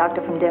won't take a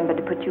doctor from Denver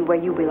to put you where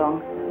you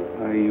belong.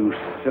 Oh, you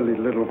silly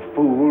little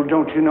fool.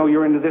 Don't you know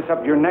you're into this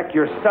up your neck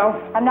yourself?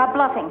 I'm not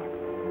bluffing.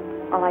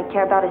 All I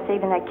care about is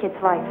saving that kid's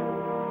life.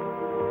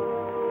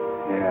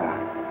 Yeah,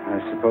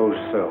 I suppose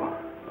so.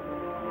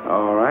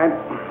 All right.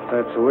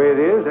 That's the way it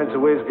is. That's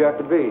the way it's got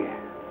to be.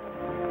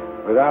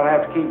 But I'll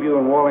have to keep you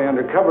and Wally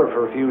undercover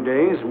for a few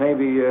days.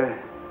 Maybe,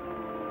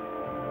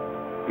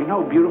 You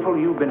know, beautiful,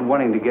 you've been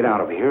wanting to get out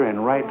of here,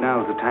 and right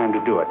now's the time to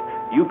do it.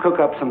 You cook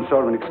up some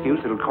sort of an excuse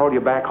that'll call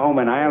you back home,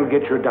 and I'll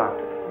get your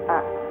doctor.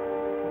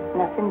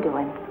 Nothing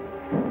doing.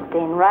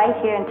 Staying right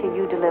here until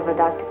you deliver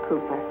Dr.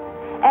 Cooper.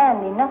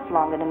 And enough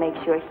longer to make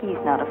sure he's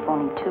not a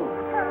phony, too.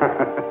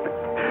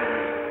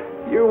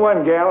 You're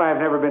one gal I've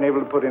never been able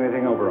to put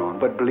anything over on.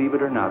 But believe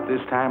it or not,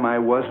 this time I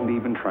wasn't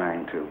even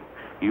trying to.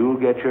 You'll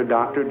get your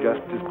doctor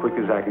just as quick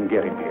as I can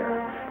get him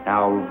here.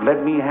 Now,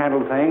 let me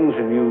handle things,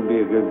 and you be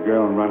a good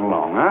girl and run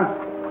along,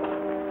 huh?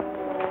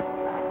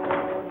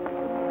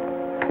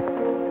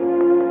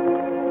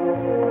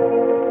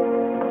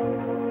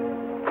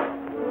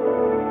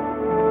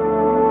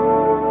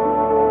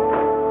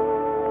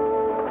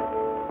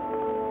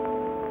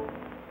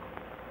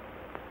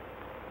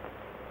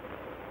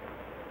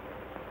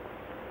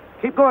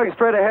 Keep going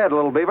straight ahead,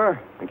 little beaver,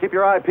 and keep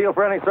your eye peeled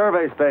for any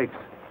survey stakes.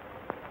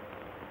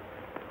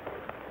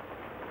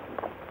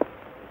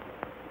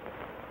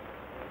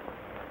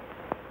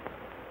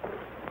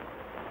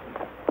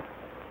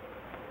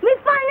 We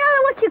find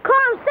out what you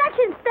call them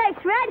section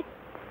stakes, Red.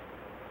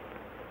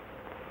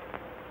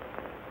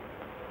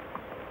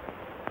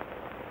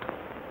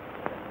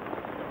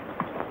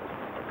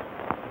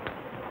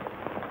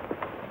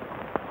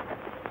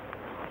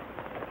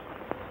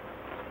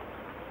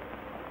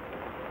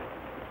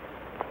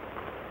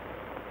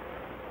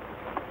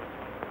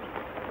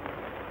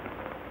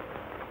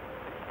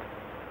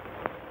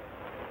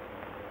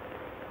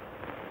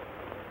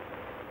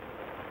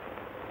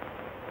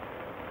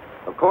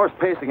 Of course,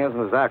 pacing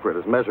isn't as accurate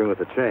as measuring with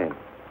a chain,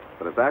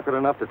 but it's accurate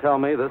enough to tell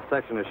me this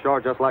section is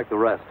short just like the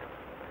rest.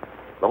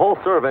 The whole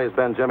survey's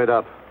been jimmied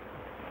up.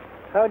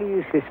 How do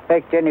you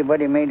suspect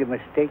anybody made a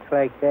mistake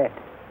like that?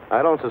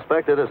 I don't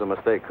suspect it is a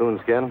mistake,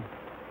 Coonskin.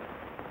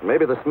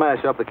 Maybe the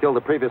smash-up that killed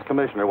the previous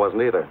commissioner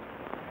wasn't either.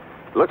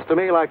 Looks to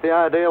me like the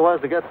idea was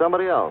to get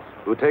somebody else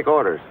who'd take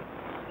orders.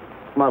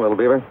 Come on, little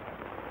beaver.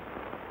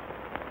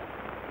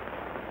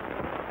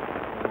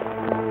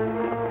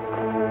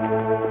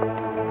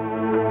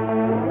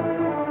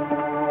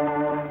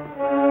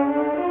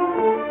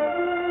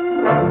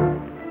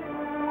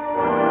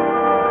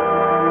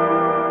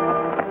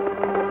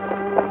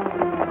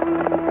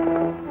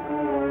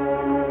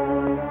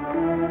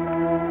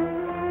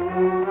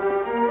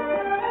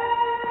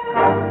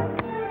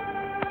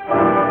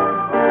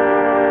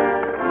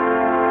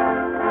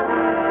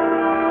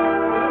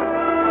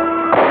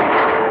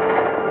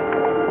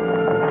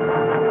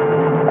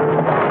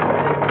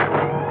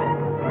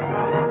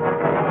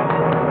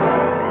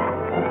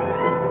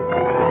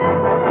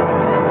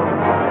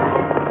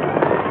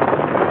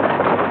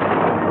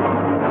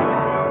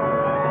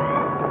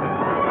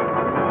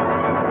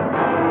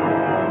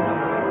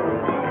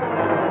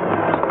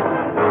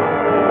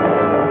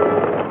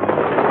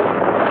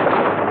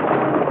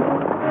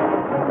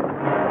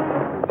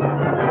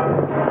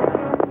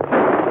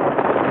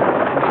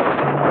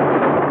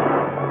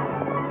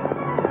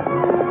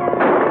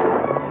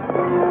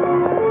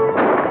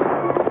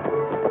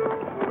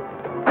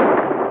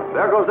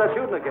 That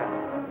shooting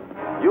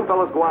again. You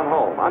fellas go on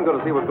home. I'm going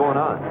to see what's going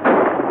on.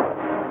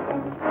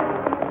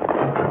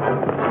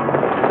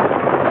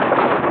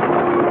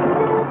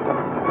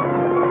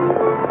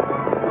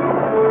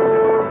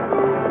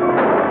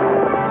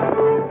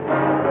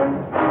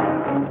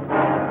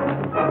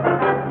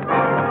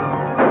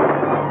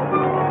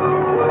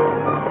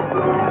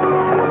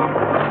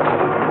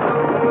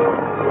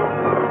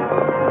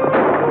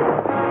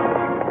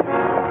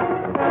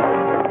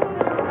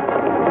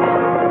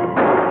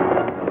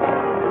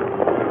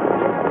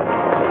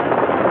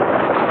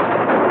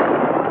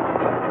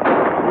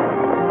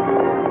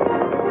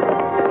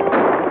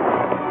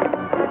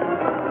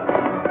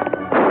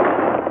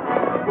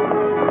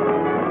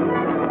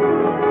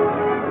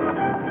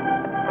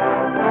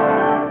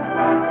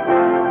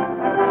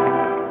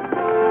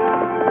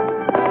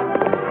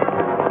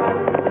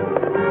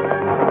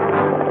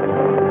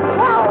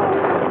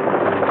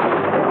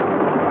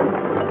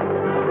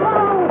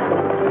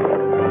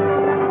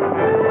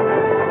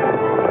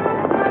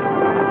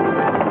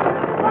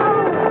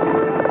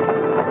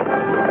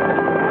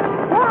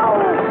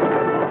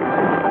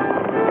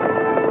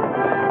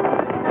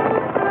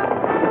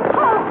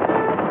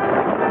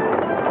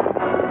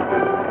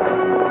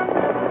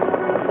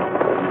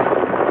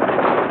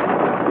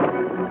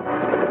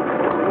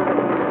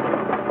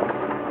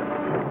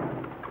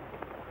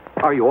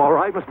 Are you all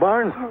right, Miss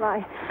Barnes?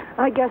 Well,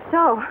 I guess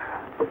so.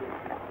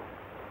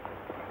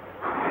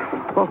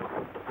 Oh,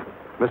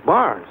 Miss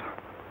Barnes.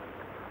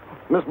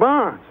 Miss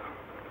Barnes.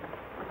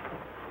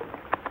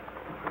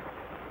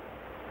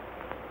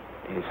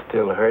 You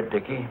still hurt,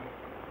 Dickie?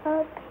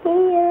 Up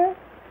here.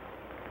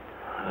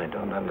 I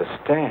don't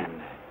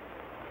understand.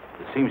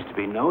 There seems to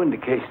be no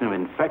indication of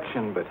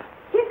infection, but...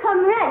 Here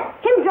come Red.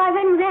 Him drive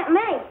in with Aunt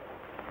May.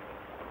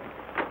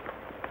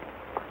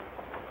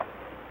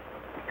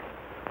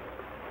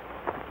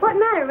 What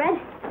matter,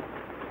 Red?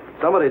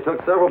 Somebody took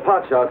several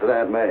pot shots at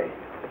Aunt May.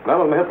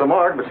 None of them hit the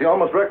mark, but she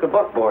almost wrecked the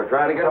buckboard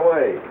trying to get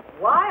away.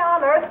 Why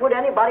on earth would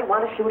anybody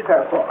want to shoot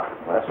her for?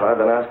 That's what I've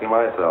been asking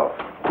myself.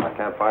 I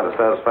can't find a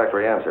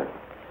satisfactory answer.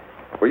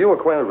 Were you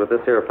acquainted with this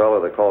here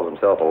fellow that calls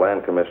himself a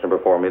land commissioner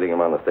before meeting him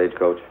on the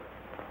stagecoach?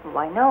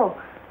 Why, no.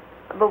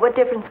 But what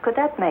difference could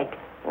that make?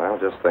 Well,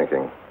 just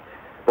thinking.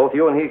 Both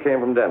you and he came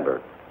from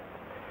Denver.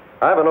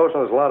 I have a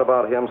notion there's a lot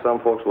about him some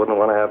folks wouldn't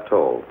want to have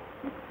told.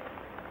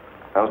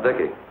 How's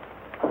Dickie?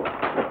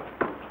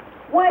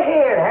 Well,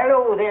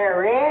 hello there,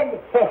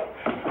 Red.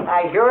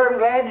 I sure am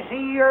glad to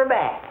see you're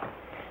back.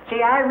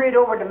 See, I rid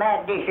over to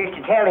Matt Dishes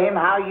to tell him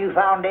how you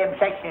found them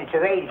sections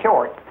surveyed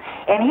short.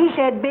 And he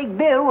said Big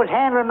Bill was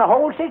handling the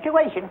whole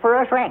situation for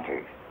us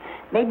ranchers.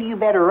 Maybe you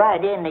better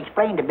ride in and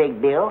explain to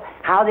Big Bill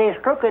how this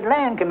crooked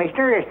land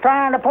commissioner is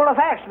trying to pull a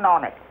fast one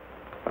on it.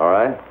 All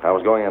right. I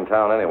was going in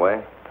town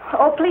anyway.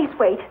 Oh, please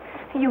wait.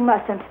 You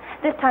mustn't.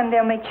 This time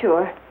they'll make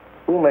sure.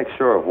 Who'll make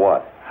sure of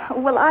what?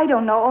 Well, I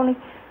don't know. Only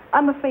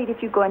I'm afraid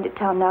if you go into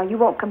town now, you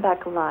won't come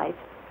back alive.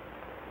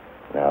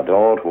 Now,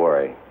 don't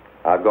worry.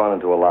 I've gone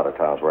into a lot of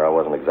towns where I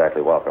wasn't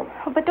exactly welcome.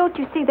 Oh, but don't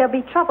you see there'll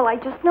be trouble? I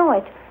just know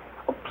it.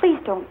 Oh, please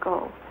don't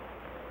go.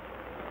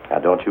 Now,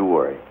 don't you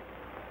worry.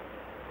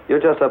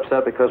 You're just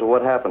upset because of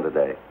what happened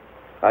today.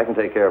 I can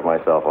take care of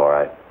myself, all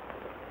right.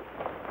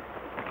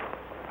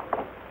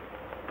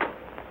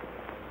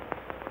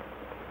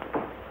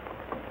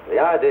 The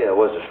idea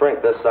was to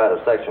shrink this side of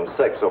Section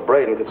 6 so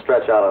Braden could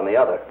stretch out on the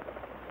other.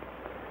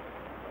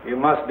 You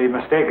must be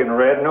mistaken,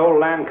 Red. No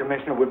land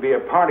commissioner would be a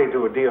party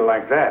to a deal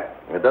like that.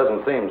 It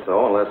doesn't seem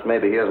so, unless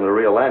maybe he isn't a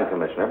real land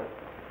commissioner.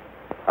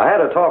 I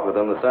had a talk with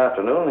him this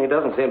afternoon, and he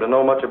doesn't seem to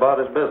know much about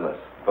his business.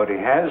 But he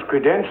has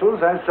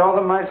credentials. I saw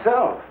them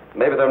myself.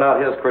 Maybe they're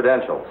not his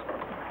credentials.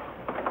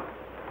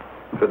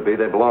 Could be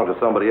they belong to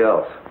somebody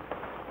else.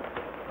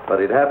 But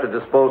he'd have to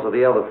dispose of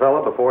the other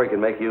fellow before he can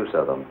make use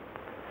of them.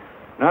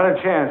 Not a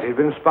chance. He'd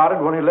been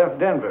spotted when he left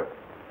Denver.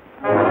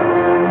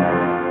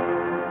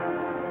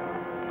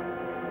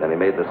 Then he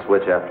made the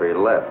switch after he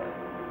left.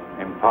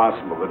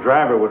 Impossible. The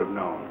driver would have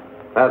known.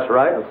 That's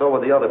right, and so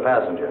would the other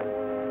passenger.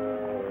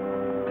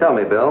 Tell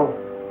me, Bill,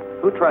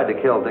 who tried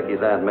to kill Dickie's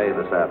Aunt May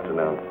this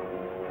afternoon?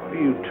 What are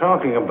you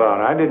talking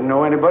about? I didn't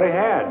know anybody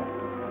had.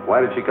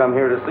 Why did she come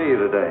here to see you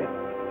today?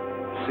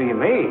 See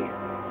me?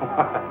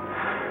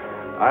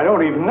 I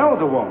don't even know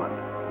the woman.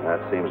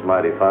 That seems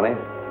mighty funny.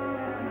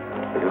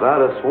 Because I'd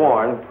have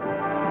sworn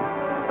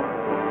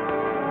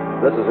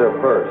this is her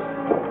purse.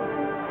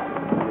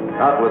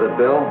 Out with it,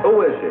 Bill.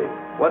 Who is she?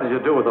 What did you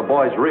do with the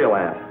boy's real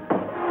aunt?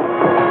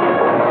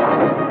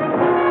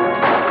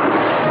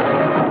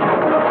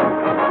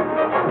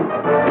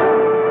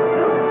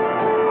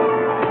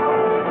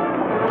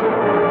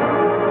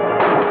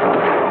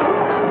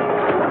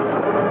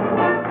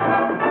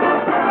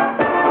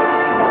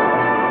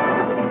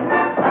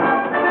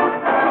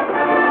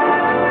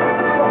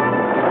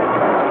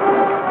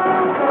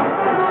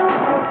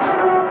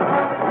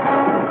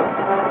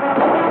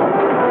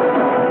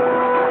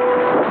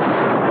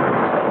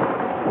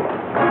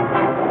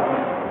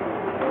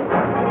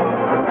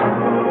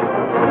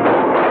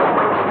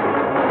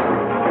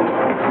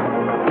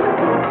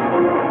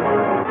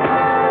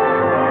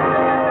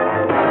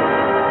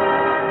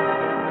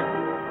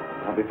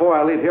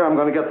 Here, I'm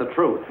going to get the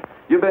truth.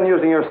 You've been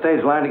using your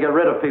stage line to get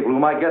rid of people who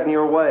might get in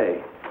your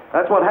way.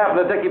 That's what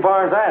happened to Dickie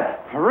Barnes' aunt.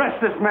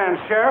 Arrest this man,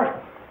 Sheriff.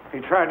 He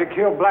tried to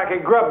kill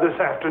Blackie Grubb this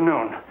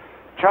afternoon.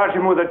 Charge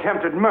him with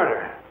attempted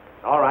murder.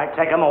 All right,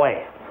 take him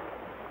away.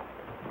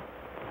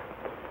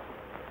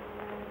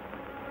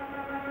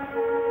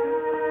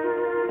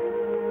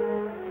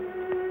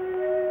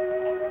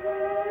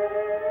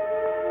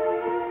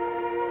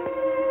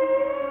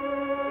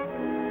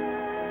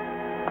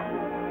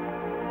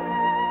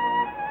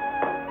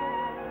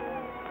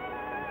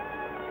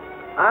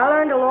 I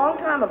learned a long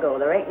time ago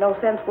there ain't no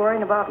sense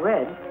worrying about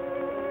Red.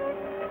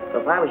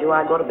 So if I was you,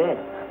 I'd go to bed.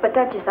 But,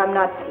 Duchess, I'm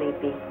not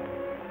sleepy.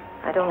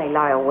 I'd only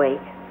lie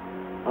awake.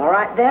 All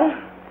right, then.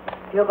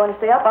 If you're going to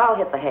stay up, I'll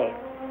hit the hay.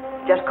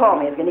 Just call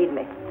me if you need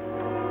me.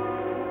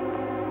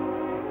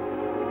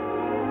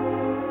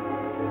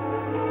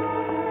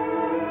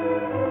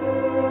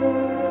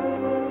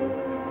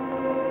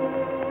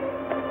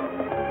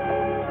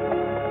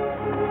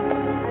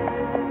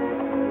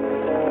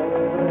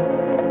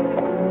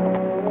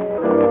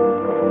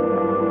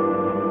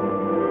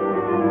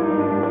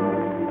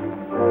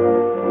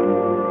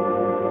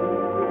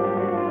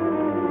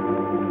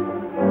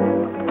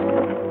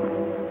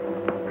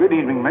 Good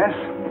evening, miss.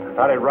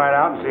 Thought I'd ride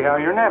out and see how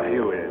your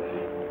nephew is.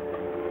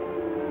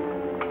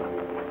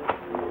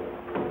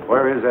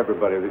 Where is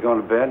everybody? Are they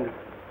going to bed?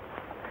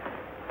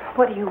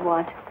 What do you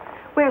want?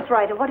 Where's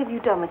Ryder? What have you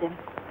done with him?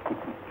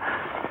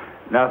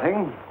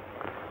 Nothing.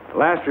 The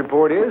last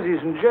report is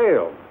he's in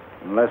jail.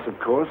 Unless, of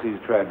course, he's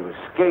tried to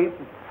escape.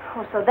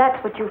 Oh, so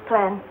that's what you've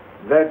planned.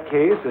 In that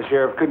case, the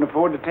sheriff couldn't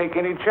afford to take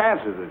any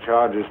chances. The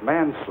charge is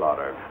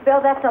manslaughter. Bill,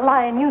 that's a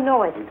lie, and you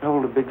know it. He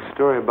told a big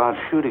story about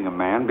shooting a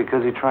man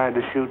because he tried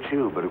to shoot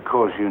you, but of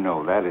course you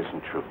know that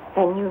isn't true.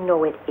 And you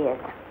know it is.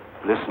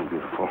 Listen,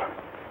 beautiful.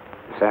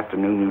 This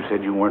afternoon you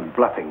said you weren't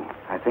bluffing.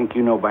 I think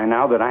you know by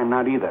now that I'm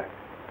not either.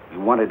 You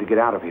wanted to get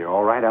out of here,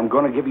 all right? I'm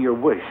going to give you your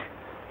wish.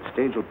 The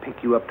stage will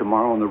pick you up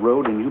tomorrow on the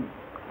road, and you...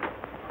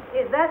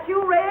 Is that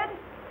you, Red?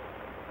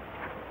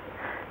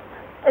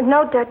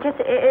 No, Duchess,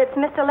 it's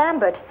Mr.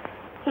 Lambert.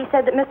 He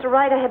said that Mr.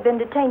 Ryder had been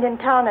detained in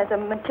town as a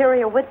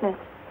material witness.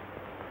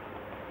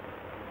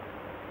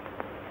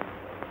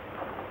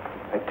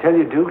 I tell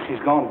you, Duke, she's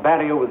gone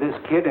batty over this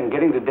kid, and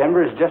getting to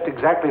Denver is just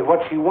exactly what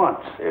she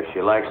wants. If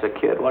she likes the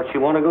kid, what's she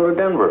want to go to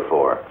Denver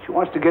for? She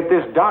wants to get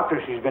this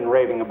doctor she's been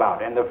raving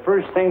about, and the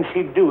first thing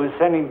she'd do is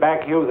send him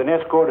back here with an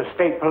escort of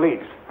state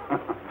police.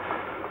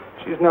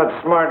 She's not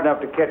smart enough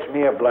to catch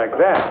me up like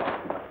that.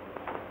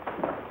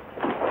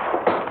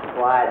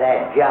 Why,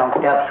 that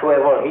jumped-up,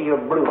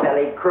 swivel-heeled,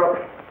 blue-bellied crook.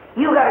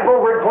 You gotta go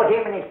over and put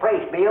him in his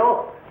place,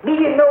 Bill. Do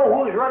you know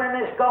who's running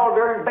this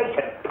gall-darn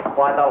basin?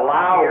 Why, the Now,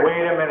 liar...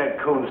 wait a minute,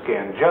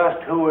 Coonskin.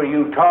 Just who are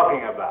you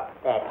talking about?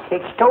 That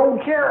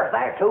six-toed sheriff,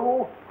 that's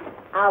who.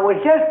 I was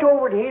just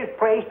over to his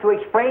place to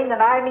explain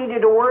that I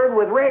needed a word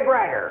with Red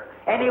Ryder,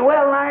 and he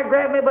well-nigh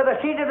grabbed me by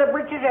the seat of the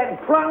breeches and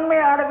flung me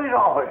out of his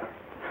office.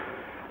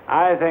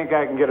 I think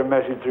I can get a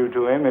message through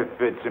to him if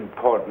it's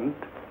important.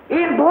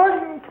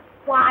 Important?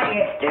 Why,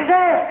 it's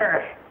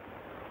disastrous.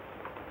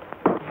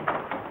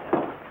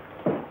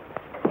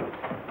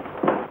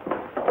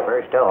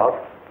 First off,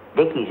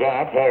 Dickie's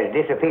aunt has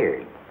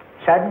disappeared.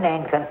 Sudden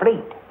and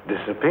complete.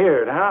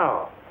 Disappeared?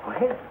 How?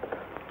 Well,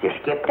 just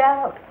skipped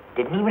out.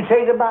 Didn't even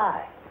say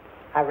goodbye.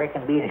 I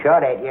reckon being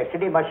shot at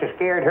yesterday must have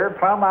scared her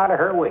plumb out of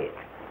her wits.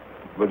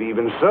 But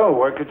even so,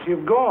 where could she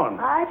have gone?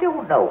 I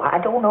don't know. I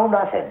don't know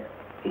nothing.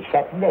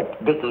 Except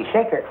that Dickie's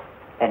sicker.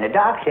 And the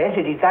doc says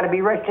that he's got to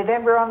be rushed to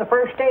Denver on the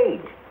first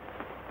stage.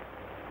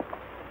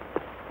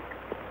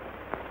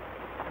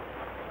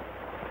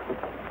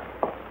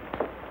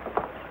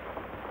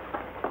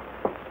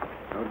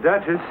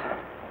 Duchess,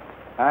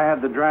 I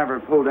had the driver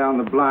pull down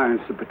the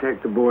blinds to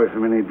protect the boy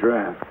from any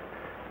draft.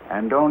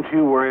 And don't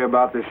you worry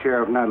about the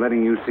sheriff not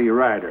letting you see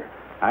Ryder.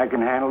 I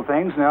can handle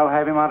things, and I'll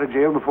have him out of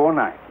jail before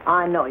night.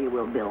 I know you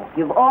will, Bill.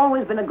 You've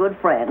always been a good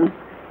friend.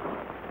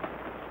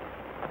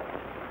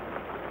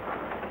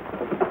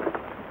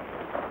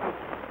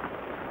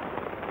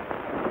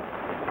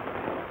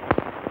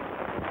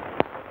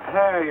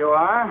 There you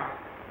are.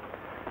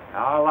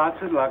 Now, lots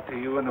of luck to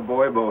you and the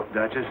boy both,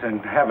 Duchess, and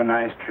have a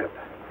nice trip.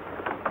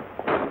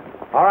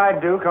 All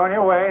right, Duke, on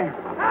your way.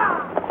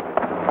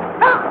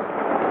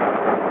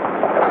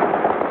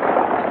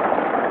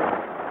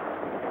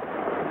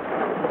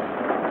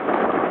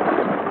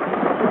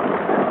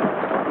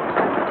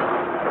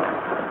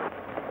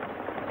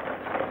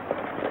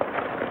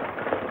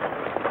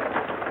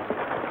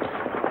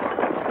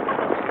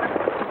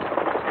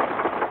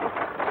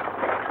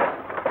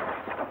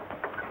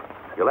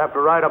 You'll have to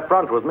ride up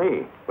front with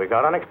me. We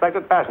got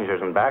unexpected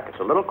passengers in back. It's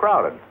a little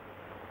crowded.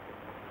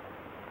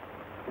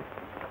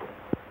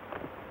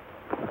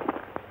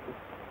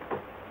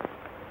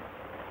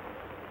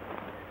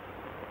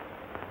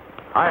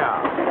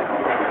 Hiya.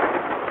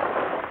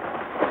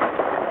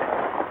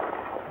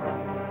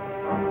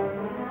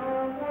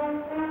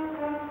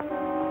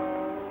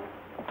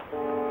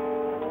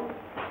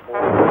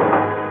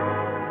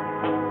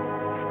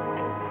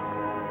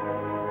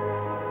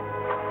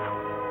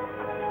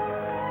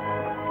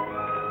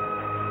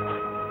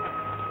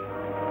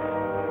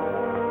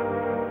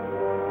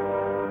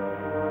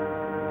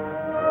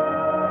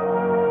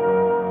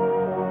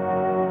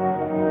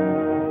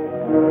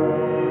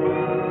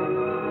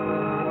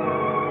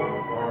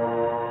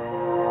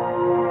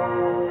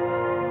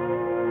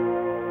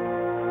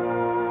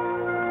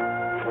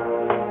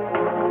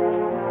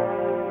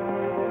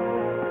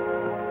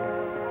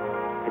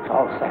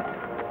 All set.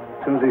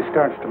 As soon as he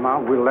starts to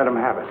mount, we'll let him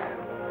have it.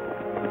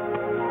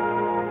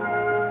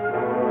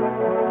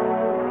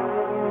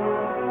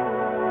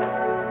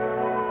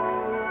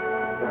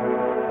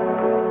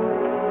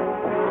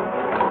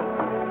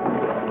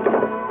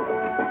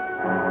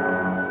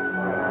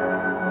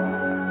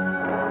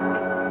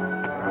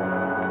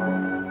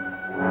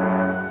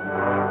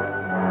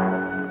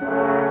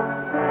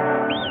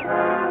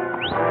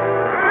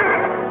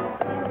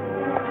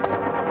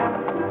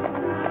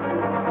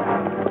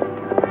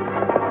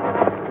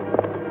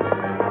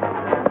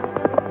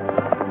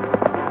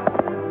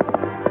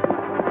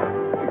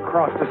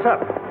 Us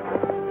up.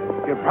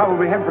 He'll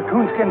probably head for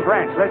Coonskin's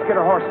ranch. Let's get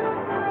our horses.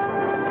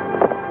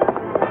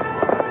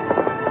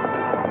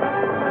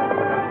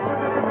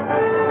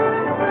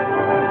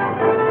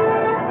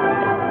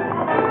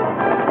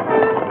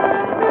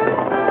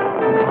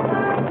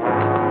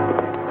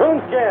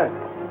 Coonskin!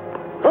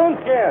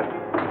 Coonskin!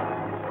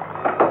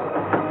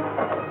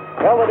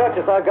 Tell the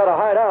Duchess I've got to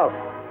hide out.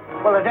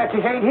 Well, the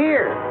Duchess ain't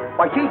here.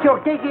 Why, she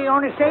took Dickie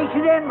on the stage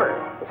to Denver.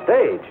 The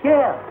stage?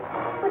 Yeah.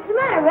 What's the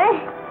matter,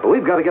 Red? But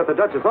we've got to get the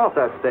Duchess off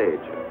that stage.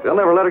 They'll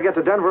never let her get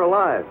to Denver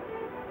alive.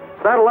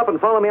 Saddle up and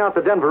follow me out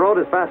the Denver road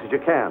as fast as you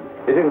can.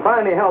 If you can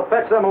find any help,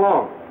 fetch them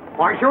along.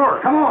 Why, sure.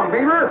 Come on,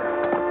 Beaver.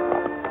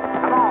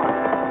 Come on.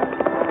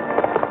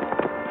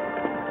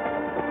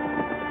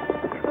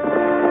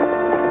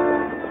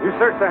 You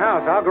search the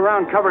house. I'll go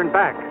around covering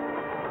back.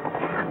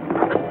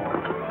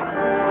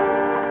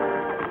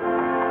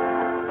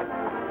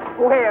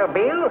 Well,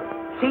 Bill,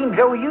 seems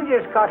though you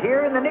just got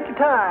here in the nick of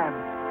time.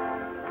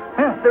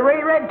 The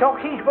Ray Red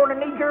talks he's going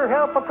to need your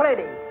help a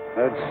plenty.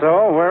 That's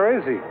so? Where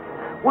is he?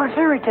 Well,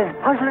 sir, it's as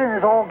puzzling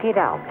as all get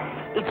out.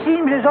 It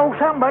seems as though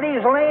somebody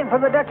is laying for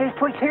the Duchess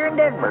Twitch here in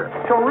Denver.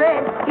 So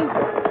Red, he...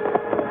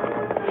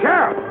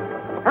 Sheriff!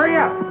 Hurry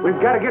up! We've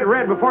got to get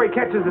Red before he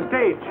catches the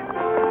stage.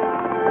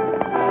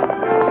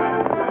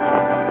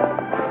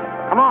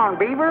 Come on,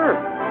 Beaver.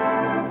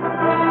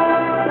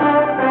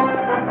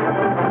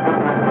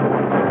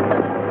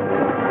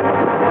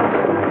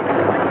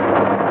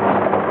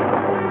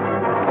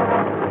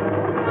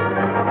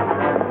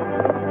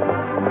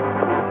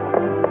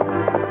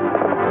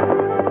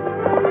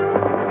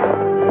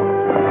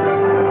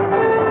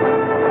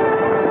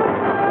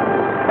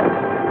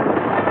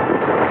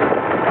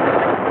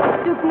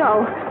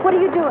 What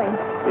are you doing?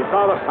 You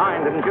saw the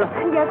sign, didn't you?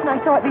 Yes, and I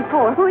saw it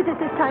before. Who is it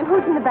this time?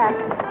 Who's in the back?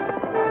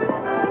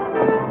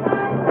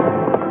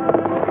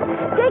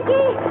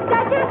 Dickie!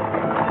 Duchess!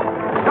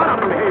 Shut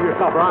up and behave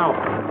yourself, Ralph.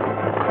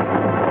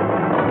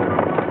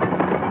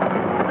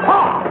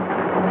 Ha!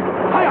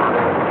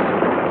 Hiya!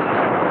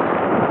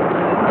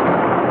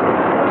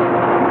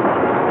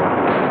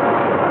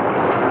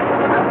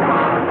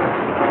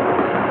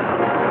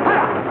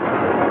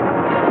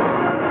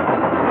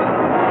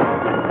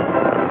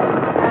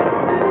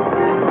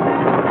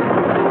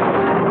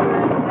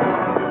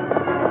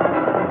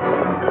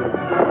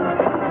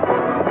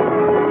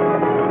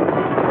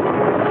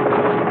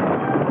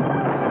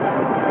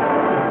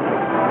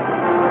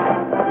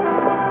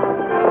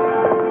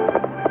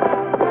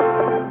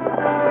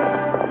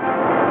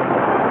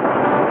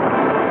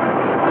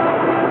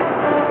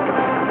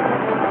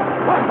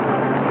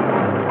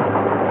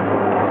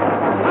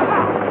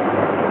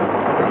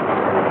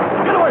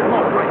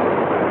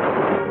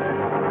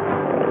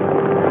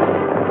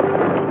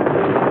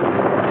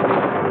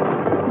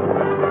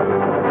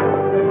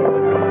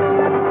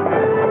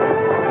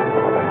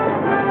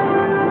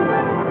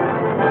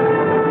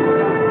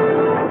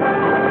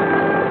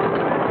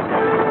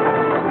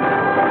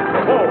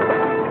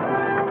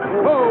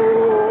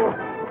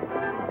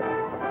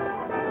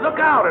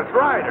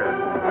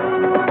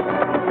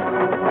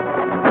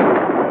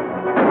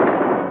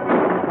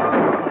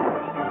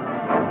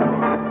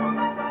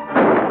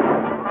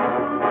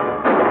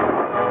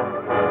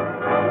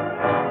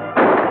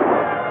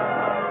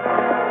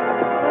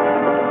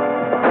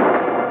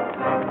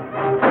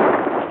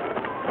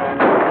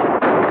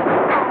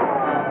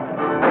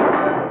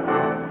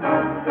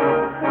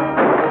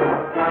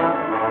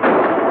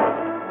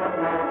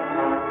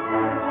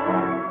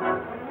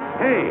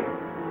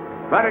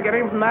 Better get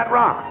him from that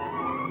rock.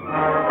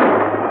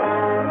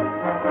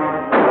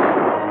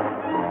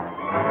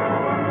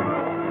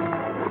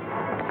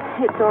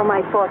 It's all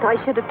my fault.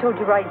 I should have told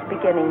you right at the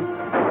beginning.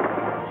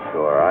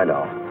 Sure, I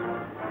know.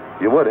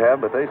 You would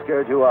have, but they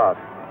scared you off.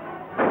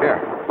 Here,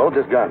 load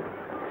this gun.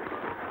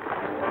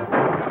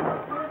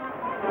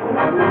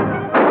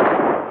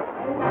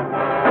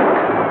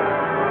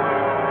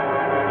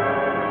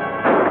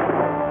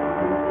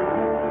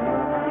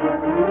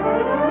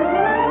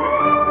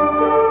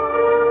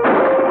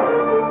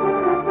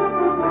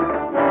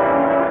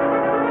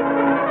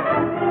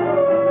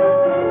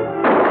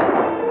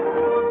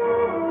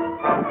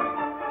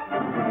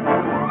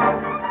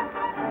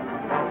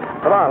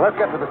 Let's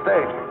get to the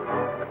stage.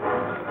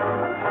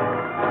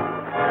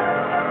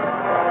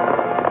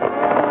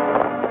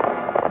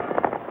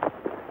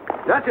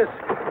 Duchess,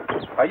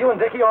 are you and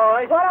Dickie all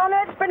right? What on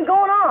earth's been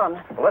going on?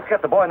 Well, let's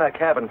get the boy in that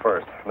cabin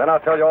first, and then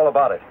I'll tell you all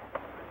about it.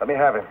 Let me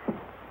have him.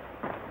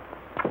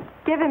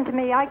 Give him to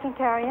me. I can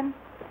carry him.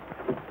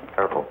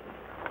 Careful.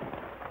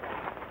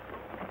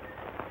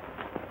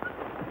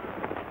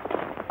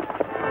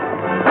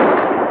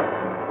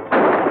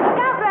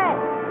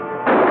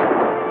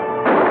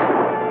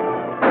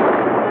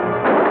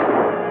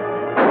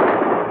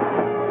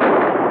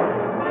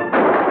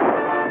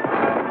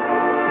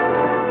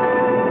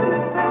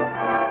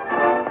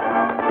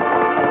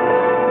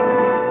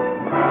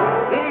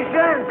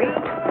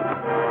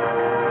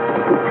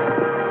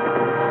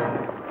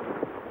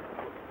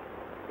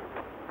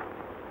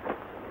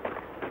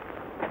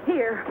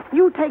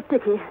 Take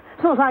Dickie,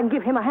 so as I can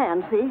give him a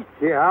hand, see?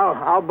 Yeah,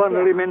 I'll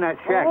bundle him in that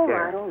shack all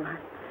there. Right, all right.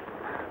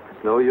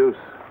 It's no use.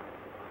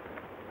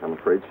 I'm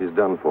afraid she's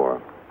done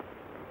for.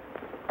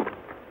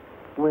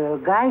 Well,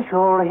 gosh,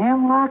 all the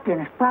hemlock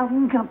and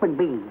sprouting jumping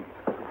beans.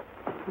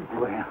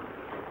 Well,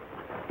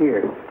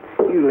 here,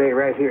 you lay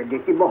right here,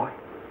 Dickie boy.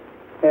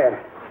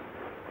 There.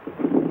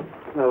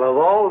 Well, of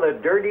all the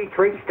dirty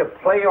tricks to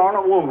play on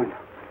a woman.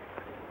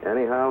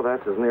 Anyhow,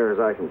 that's as near as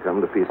I can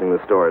come to piecing the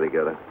story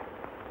together.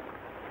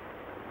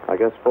 I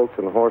guess folks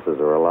and horses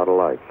are a lot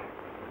alike.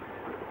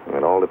 And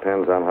it all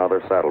depends on how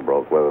their saddle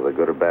broke, whether the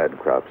good or bad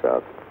crops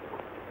out.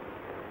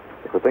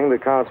 But the thing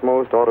that counts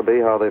most ought to be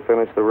how they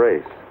finish the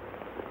race.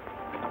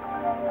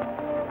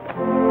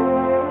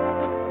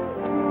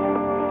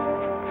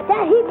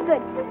 That he's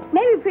good.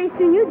 Maybe pretty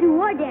soon you do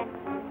more, Dan.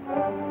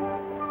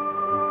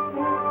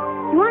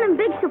 You want a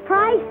big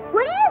surprise?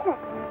 What is it?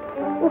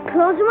 Well,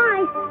 close your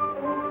eyes.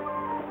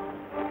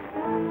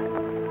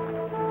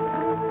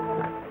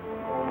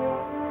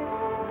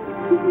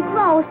 Keep them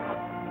closed.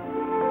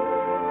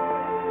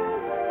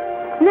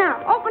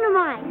 Now, open them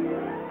eyes.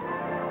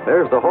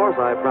 There's the horse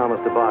I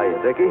promised to buy you,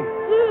 Dickie.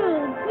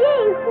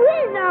 Gee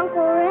whiz,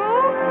 Uncle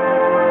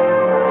Red.